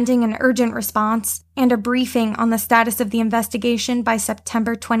demanding an urgent response and a briefing on the status of the investigation by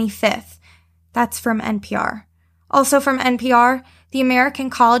September 25th. That's from NPR. Also from NPR, the American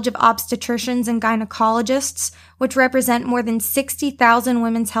College of Obstetricians and Gynecologists, which represent more than 60,000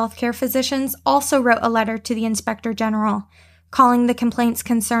 women's healthcare physicians, also wrote a letter to the Inspector General, calling the complaint's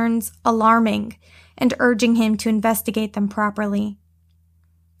concerns alarming and urging him to investigate them properly.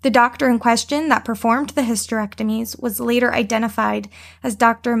 The doctor in question that performed the hysterectomies was later identified as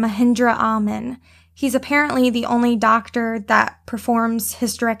Dr. Mahindra Amin. He's apparently the only doctor that performs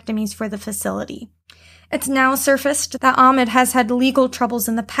hysterectomies for the facility. It's now surfaced that Ahmed has had legal troubles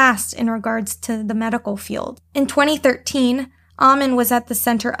in the past in regards to the medical field. In 2013, Amin was at the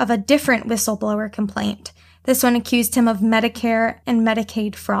center of a different whistleblower complaint. This one accused him of Medicare and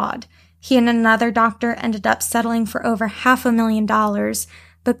Medicaid fraud. He and another doctor ended up settling for over $500,000,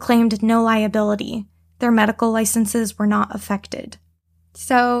 but claimed no liability. Their medical licenses were not affected.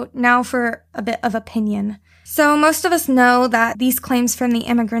 So now for a bit of opinion. So most of us know that these claims from the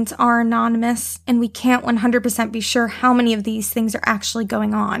immigrants are anonymous, and we can't 100% be sure how many of these things are actually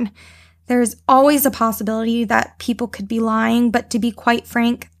going on. There's always a possibility that people could be lying, but to be quite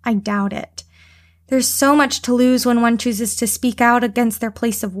frank, I doubt it. There's so much to lose when one chooses to speak out against their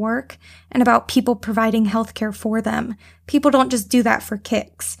place of work and about people providing healthcare for them. People don't just do that for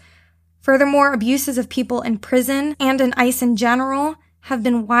kicks. Furthermore, abuses of people in prison and in ICE in general have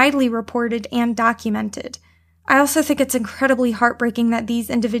been widely reported and documented. I also think it's incredibly heartbreaking that these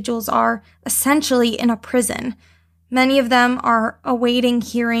individuals are essentially in a prison. Many of them are awaiting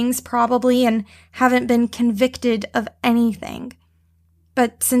hearings probably and haven't been convicted of anything.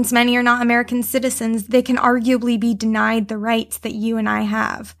 But since many are not American citizens, they can arguably be denied the rights that you and I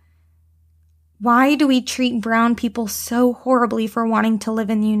have. Why do we treat brown people so horribly for wanting to live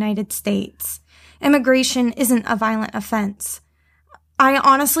in the United States? Immigration isn't a violent offense. I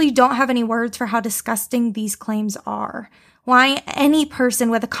honestly don't have any words for how disgusting these claims are. Why any person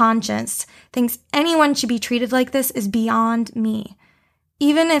with a conscience thinks anyone should be treated like this is beyond me.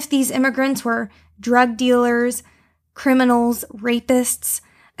 Even if these immigrants were drug dealers, criminals, rapists,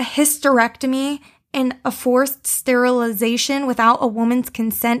 a hysterectomy and a forced sterilization without a woman's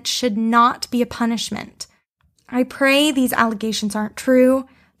consent should not be a punishment. I pray these allegations aren't true,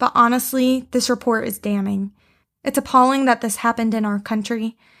 but honestly, this report is damning. It's appalling that this happened in our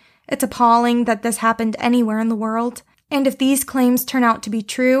country. It's appalling that this happened anywhere in the world. And if these claims turn out to be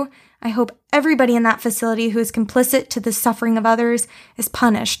true, I hope everybody in that facility who is complicit to the suffering of others is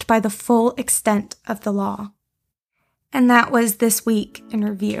punished by the full extent of the law. And that was This Week in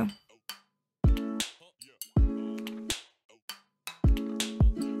Review.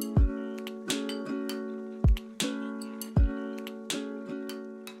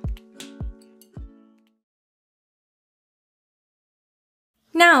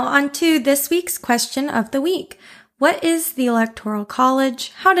 Now, on to this week's question of the week. What is the Electoral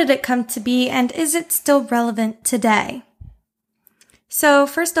College? How did it come to be? And is it still relevant today? So,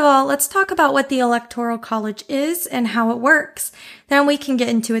 first of all, let's talk about what the Electoral College is and how it works. Then we can get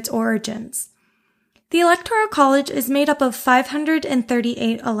into its origins. The Electoral College is made up of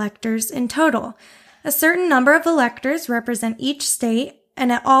 538 electors in total. A certain number of electors represent each state,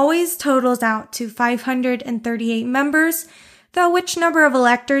 and it always totals out to 538 members, though which number of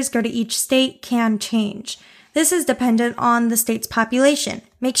electors go to each state can change. This is dependent on the state's population.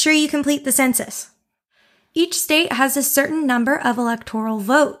 Make sure you complete the census. Each state has a certain number of electoral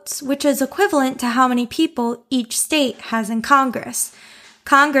votes, which is equivalent to how many people each state has in Congress.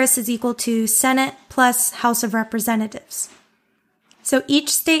 Congress is equal to Senate plus House of Representatives. So each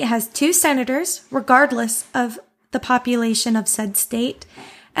state has 2 senators, regardless of the population of said state,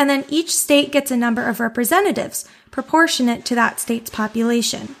 and then each state gets a number of representatives proportionate to that state's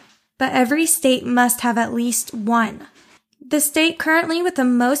population. But every state must have at least 1. The state currently with the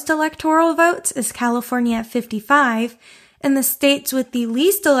most electoral votes is California at 55, and the states with the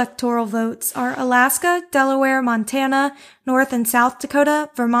least electoral votes are Alaska, Delaware, Montana, North and South Dakota,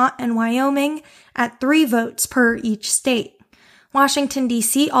 Vermont, and Wyoming at 3 votes per each state. Washington,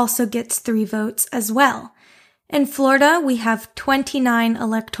 D.C. also gets 3 votes as well. In Florida, we have 29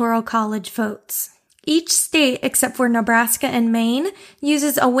 Electoral College votes. Each state, except for Nebraska and Maine,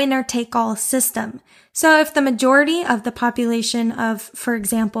 uses a winner-take-all system. So if the majority of the population of, for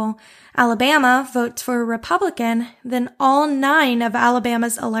example, Alabama votes for a Republican, then all 9 of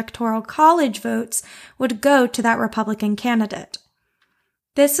Alabama's Electoral College votes would go to that Republican candidate.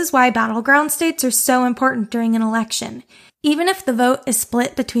 This is why battleground states are so important during an election. Even if the vote is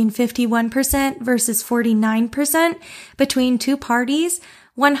split between 51% versus 49% between 2 parties,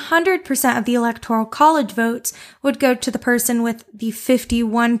 100% of the Electoral College votes would go to the person with the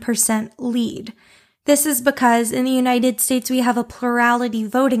 51% lead. This is because in the United States we have a plurality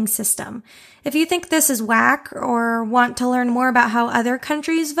voting system. If you think this is whack or want to learn more about how other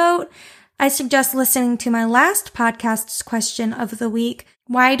countries vote, I suggest listening to my last podcast's question of the week,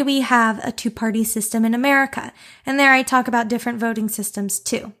 why do we have a 2-party system in America? And there I talk about different voting systems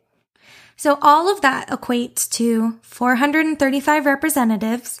too. So all of that equates to 435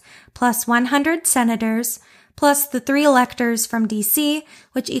 representatives plus 100 senators plus the 3 electors from DC,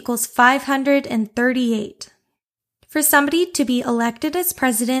 which equals 538. For somebody to be elected as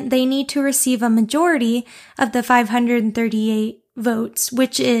president, they need to receive a majority of the 538 votes,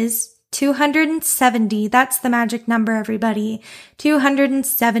 which is 270. That's the magic number, everybody.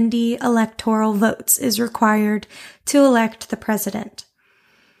 270 electoral votes is required to elect the president.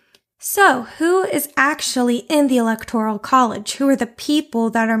 So, who is actually in the Electoral College? Who are the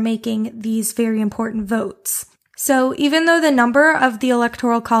people that are making these very important votes? So, even though the number of the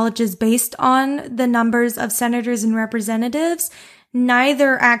Electoral College is based on the numbers of senators and representatives,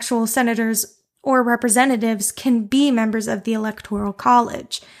 neither actual senators or representatives can be members of the Electoral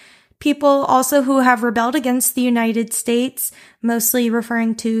College. People also who have rebelled against the United States, mostly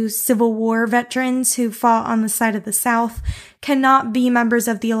referring to Civil War veterans who fought on the side of the South, cannot be members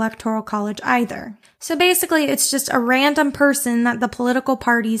of the Electoral College either. So basically, it's just a random person that the political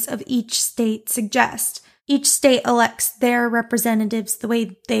parties of each state suggest. Each state elects their representatives the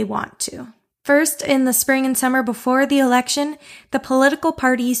way they want to. First, in the spring and summer before the election, the political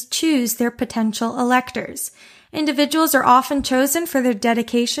parties choose their potential electors. Individuals are often chosen for their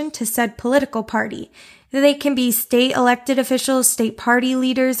dedication to said political party. They can be state elected officials, state party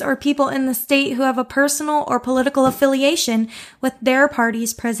leaders, or people in the state who have a personal or political affiliation with their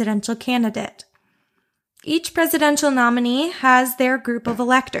party's presidential candidate. Each presidential nominee has their group of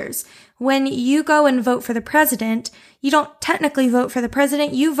electors. When you go and vote for the president, you don't technically vote for the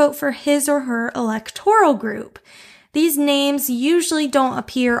president, you vote for his or her electoral group. These names usually don't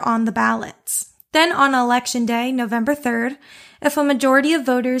appear on the ballots. Then on Election Day, November 3rd, if a majority of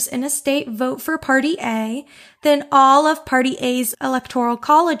voters in a state vote for Party A, then all of Party A's electoral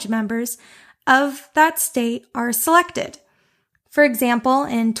college members of that state are selected. For example,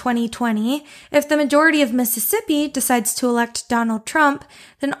 in 2020, if the majority of Mississippi decides to elect Donald Trump,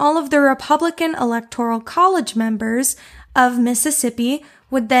 then all of the Republican Electoral College members of Mississippi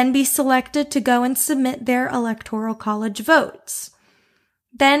would then be selected to go and submit their Electoral College votes.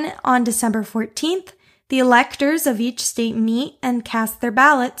 Then, on December 14th, the electors of each state meet and cast their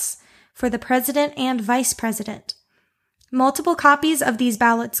ballots for the president and vice president. Multiple copies of these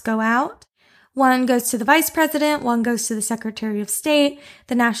ballots go out. One goes to the vice president, one goes to the Secretary of State,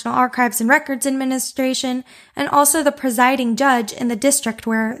 the National Archives and Records Administration, and also the presiding judge in the district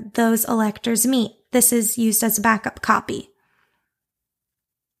where those electors meet. This is used as a backup copy.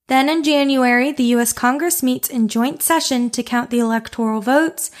 Then in January, the U.S. Congress meets in joint session to count the electoral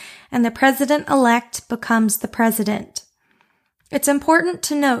votes, and the president-elect becomes the president. It's important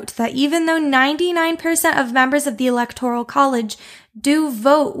to note that even though 99% of members of the Electoral College do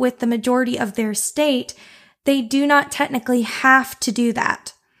vote with the majority of their state, they do not technically have to do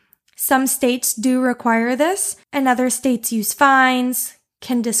that. Some states do require this, and other states use fines,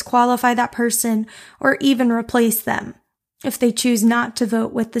 can disqualify that person, or even replace them if they choose not to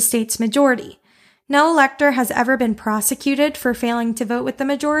vote with the state's majority. No elector has ever been prosecuted for failing to vote with the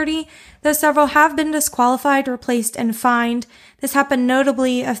majority, though several have been disqualified, replaced, and fined. This happened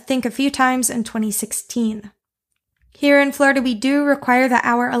notably, I think, a few times in 2016. Here in Florida, we do require that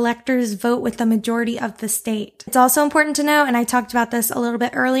our electors vote with the majority of the state. It's also important to know, and I talked about this a little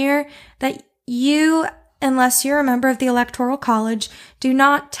bit earlier, that you, unless you're a member of the Electoral College, do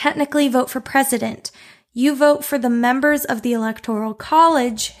not technically vote for president. You vote for the members of the Electoral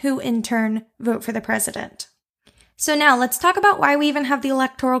College, who in turn vote for the president. So now let's talk about why we even have the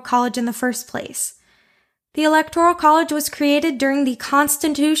Electoral College in the first place. The Electoral College was created during the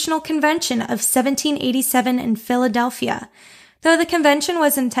Constitutional Convention of 1787 in Philadelphia. Though the convention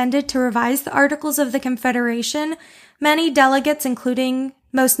was intended to revise the Articles of the Confederation, many delegates, including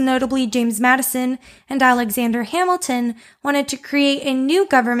most notably James Madison and Alexander Hamilton, wanted to create a new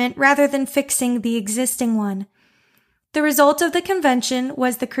government rather than fixing the existing one. The result of the convention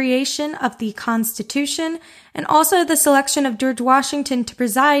was the creation of the Constitution and also the selection of George Washington to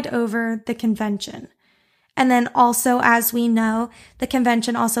preside over the convention. And then also, as we know, the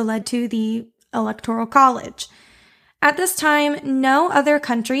convention also led to the Electoral College. At this time, no other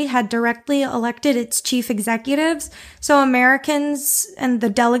country had directly elected its chief executives, so Americans and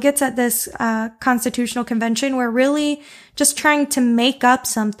the delegates at this constitutional convention were really just trying to make up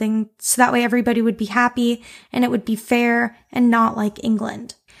something so that way everybody would be happy and it would be fair and not like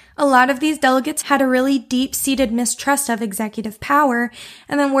England. A lot of these delegates had a really deep-seated mistrust of executive power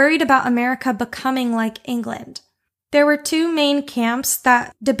and then worried about America becoming like England. There were two main camps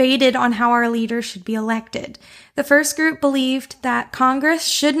that debated on how our leaders should be elected. The first group believed that Congress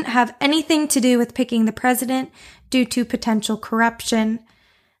shouldn't have anything to do with picking the president due to potential corruption.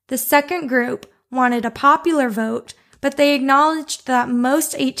 The second group wanted a popular vote, but they acknowledged that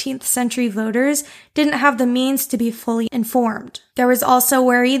most 18th century voters didn't have the means to be fully informed. There was also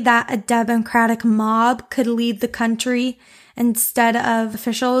worry that a democratic mob could lead the country instead of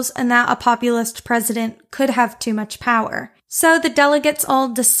officials, and that a populist president could have too much power. So the delegates all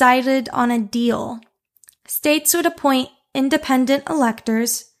decided on a deal. States would appoint independent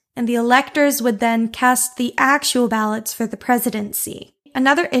electors, and the electors would then cast the actual ballots for the presidency.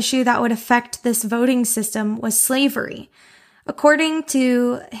 Another issue that would affect this voting system was slavery. According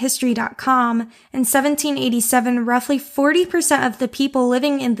to History.com, in 1787, roughly 40% of the people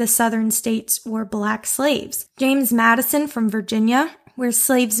living in the southern states were black slaves. James Madison from Virginia, where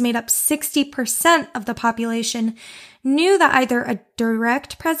slaves made up 60% of the population, knew that either a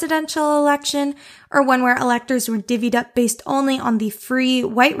direct presidential election or one where electors were divvied up based only on the free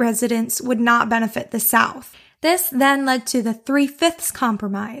white residents would not benefit the South. This then led to the 3/5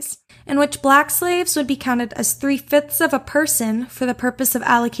 compromise, in which black slaves would be counted as 3/5 of a person for the purpose of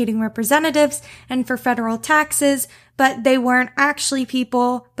allocating representatives and for federal taxes, but they weren't actually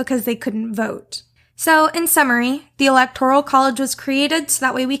people because they couldn't vote. So, in summary, the Electoral College was created so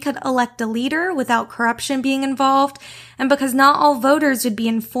that way we could elect a leader without corruption being involved, and because not all voters would be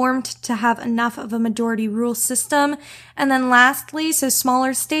informed to have enough of a majority rule system, and then lastly, so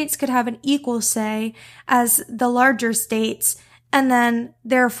smaller states could have an equal say as the larger states and then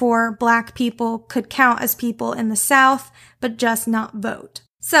therefore Black people could count as people in the South, but just not vote.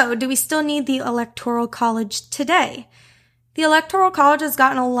 So, do we still need the Electoral College today? The Electoral College has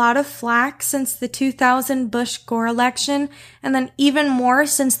gotten a lot of flack since the 2000 Bush-Gore election, and then even more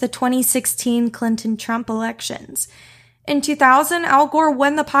since the 2016 Clinton-Trump elections. In 2000, Al Gore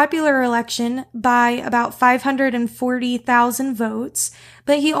won the popular election by about 540,000 votes,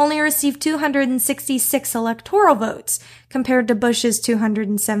 but he only received 266 electoral votes compared to Bush's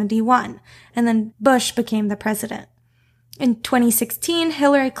 271, and then Bush became the president. In 2016,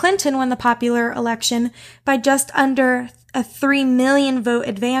 Hillary Clinton won the popular election by just under a 3 million vote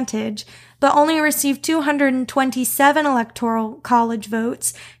advantage, but only received 227 electoral college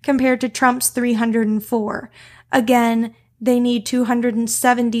votes compared to Trump's 304. Again, they need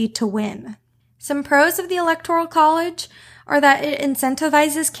 270 to win. Some pros of the Electoral College are that it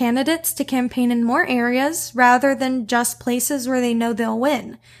incentivizes candidates to campaign in more areas rather than just places where they know they'll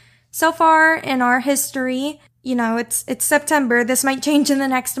win. So far in our history, it's September. This might change in the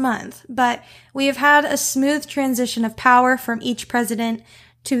next month, but we have had a smooth transition of power from each president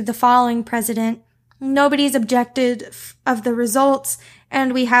to the following president. Nobody's objected of the results,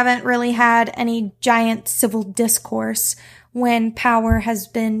 and we haven't really had any giant civil discourse when power has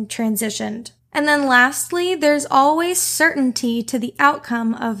been transitioned. And then lastly, there's always certainty to the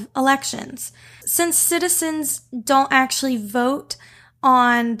outcome of elections. Since citizens don't actually vote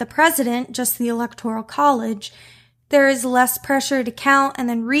on the president, just the Electoral College, there is less pressure to count and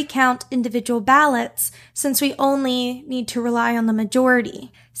then recount individual ballots since we only need to rely on the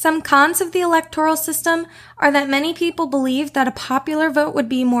majority. Some cons of the electoral system are that many people believe that a popular vote would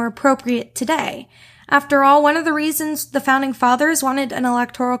be more appropriate today. After all, one of the reasons the Founding Fathers wanted an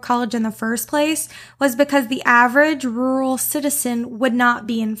electoral college in the first place was because the average rural citizen would not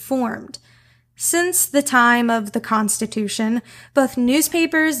be informed. Since the time of the Constitution, both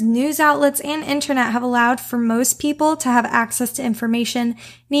newspapers, news outlets, and internet have allowed for most people to have access to information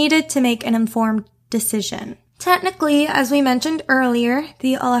needed to make an informed decision. Technically, as we mentioned earlier,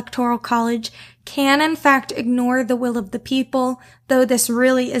 the Electoral College can in fact ignore the will of the people, though this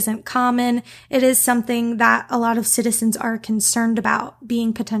really isn't common. It is something that a lot of citizens are concerned about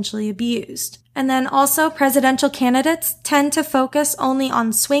being potentially abused. And then also presidential candidates tend to focus only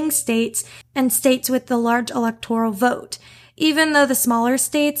on swing states and states with the large electoral vote. Even though the smaller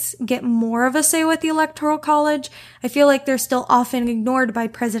states get more of a say with the Electoral College, I feel like they're still often ignored by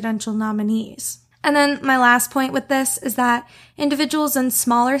presidential nominees. And then my last point with this is that individuals in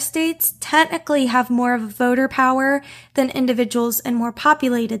smaller states technically have more of a voter power than individuals in more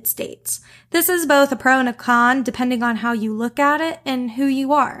populated states. This is both a pro and a con depending on how you look at it and who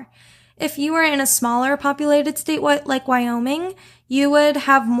you are. If you were in a smaller populated state like Wyoming, you would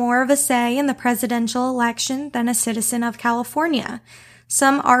have more of a say in the presidential election than a citizen of California.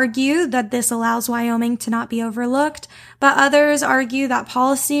 Some argue that this allows Wyoming to not be overlooked, but others argue that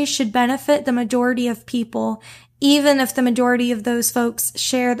policies should benefit the majority of people, even if the majority of those folks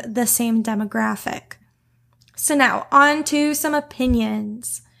shared the same demographic. So now, on to some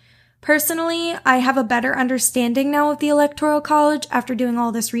opinions. Personally, I have a better understanding now of the Electoral College after doing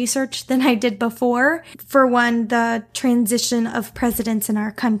all this research than I did before. For one, the transition of presidents in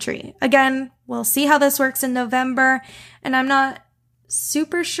our country. Again, we'll see how this works in November, and I'm not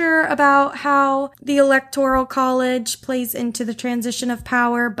super sure about how the Electoral College plays into the transition of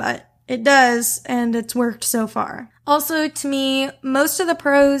power, but it does, and it's worked so far. Also, to me, most of the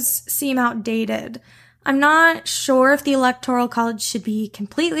pros seem outdated. I'm not sure if the Electoral College should be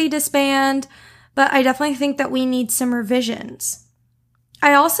completely disbanded, but I definitely think that we need some revisions.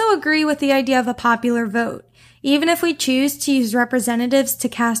 I also agree with the idea of a popular vote. Even if we choose to use representatives to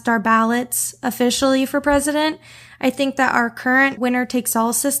cast our ballots officially for president, I think that our current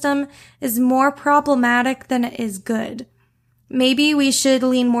winner-takes-all system is more problematic than it is good. Maybe we should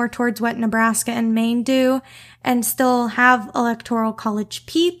lean more towards what Nebraska and Maine do and still have Electoral College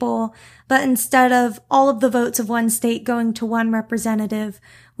people, but instead of all of the votes of one state going to one representative,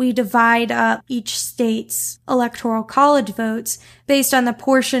 we divide up each state's Electoral College votes based on the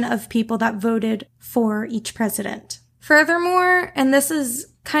portion of people that voted for each president. Furthermore, and this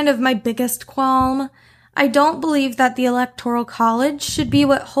is kind of my biggest qualm, I don't believe that the Electoral College should be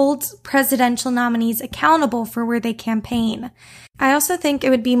what holds presidential nominees accountable for where they campaign. I also think it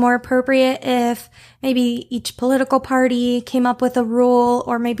would be more appropriate if maybe each political party came up with a rule,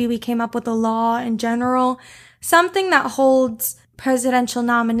 or maybe we came up with a law in general, something that holds presidential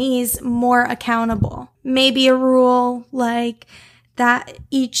nominees more accountable. Maybe a rule like that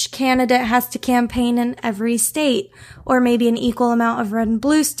each candidate has to campaign in every state, or maybe an equal amount of red and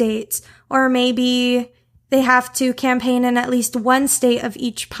blue states, or maybe they have to campaign in at least one state of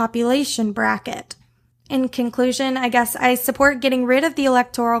each population bracket. In conclusion, I guess I support getting rid of the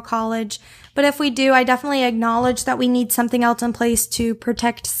Electoral College, but if we do, I definitely acknowledge that we need something else in place to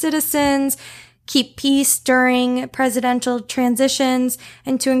protect citizens, keep peace during presidential transitions,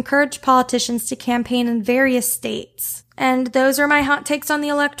 and to encourage politicians to campaign in various states. And those are my hot takes on the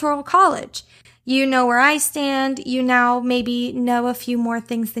Electoral College. You know where I stand. You now maybe know a few more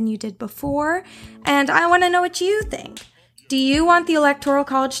things than you did before, and I want to know what you think. Do you want the Electoral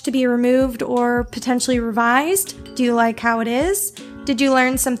College to be removed or potentially revised? Do you like how it is? Did you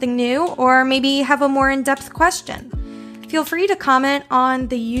learn something new, or maybe have a more in-depth question? Feel free to comment on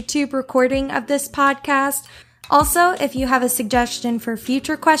the YouTube recording of this podcast. Also, if you have a suggestion for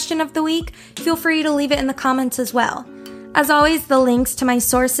future question of the week, feel free to leave it in the comments as well. As always, the links to my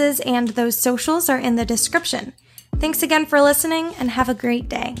sources and those socials are in the description. Thanks again for listening, and have a great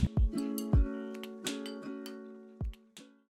day.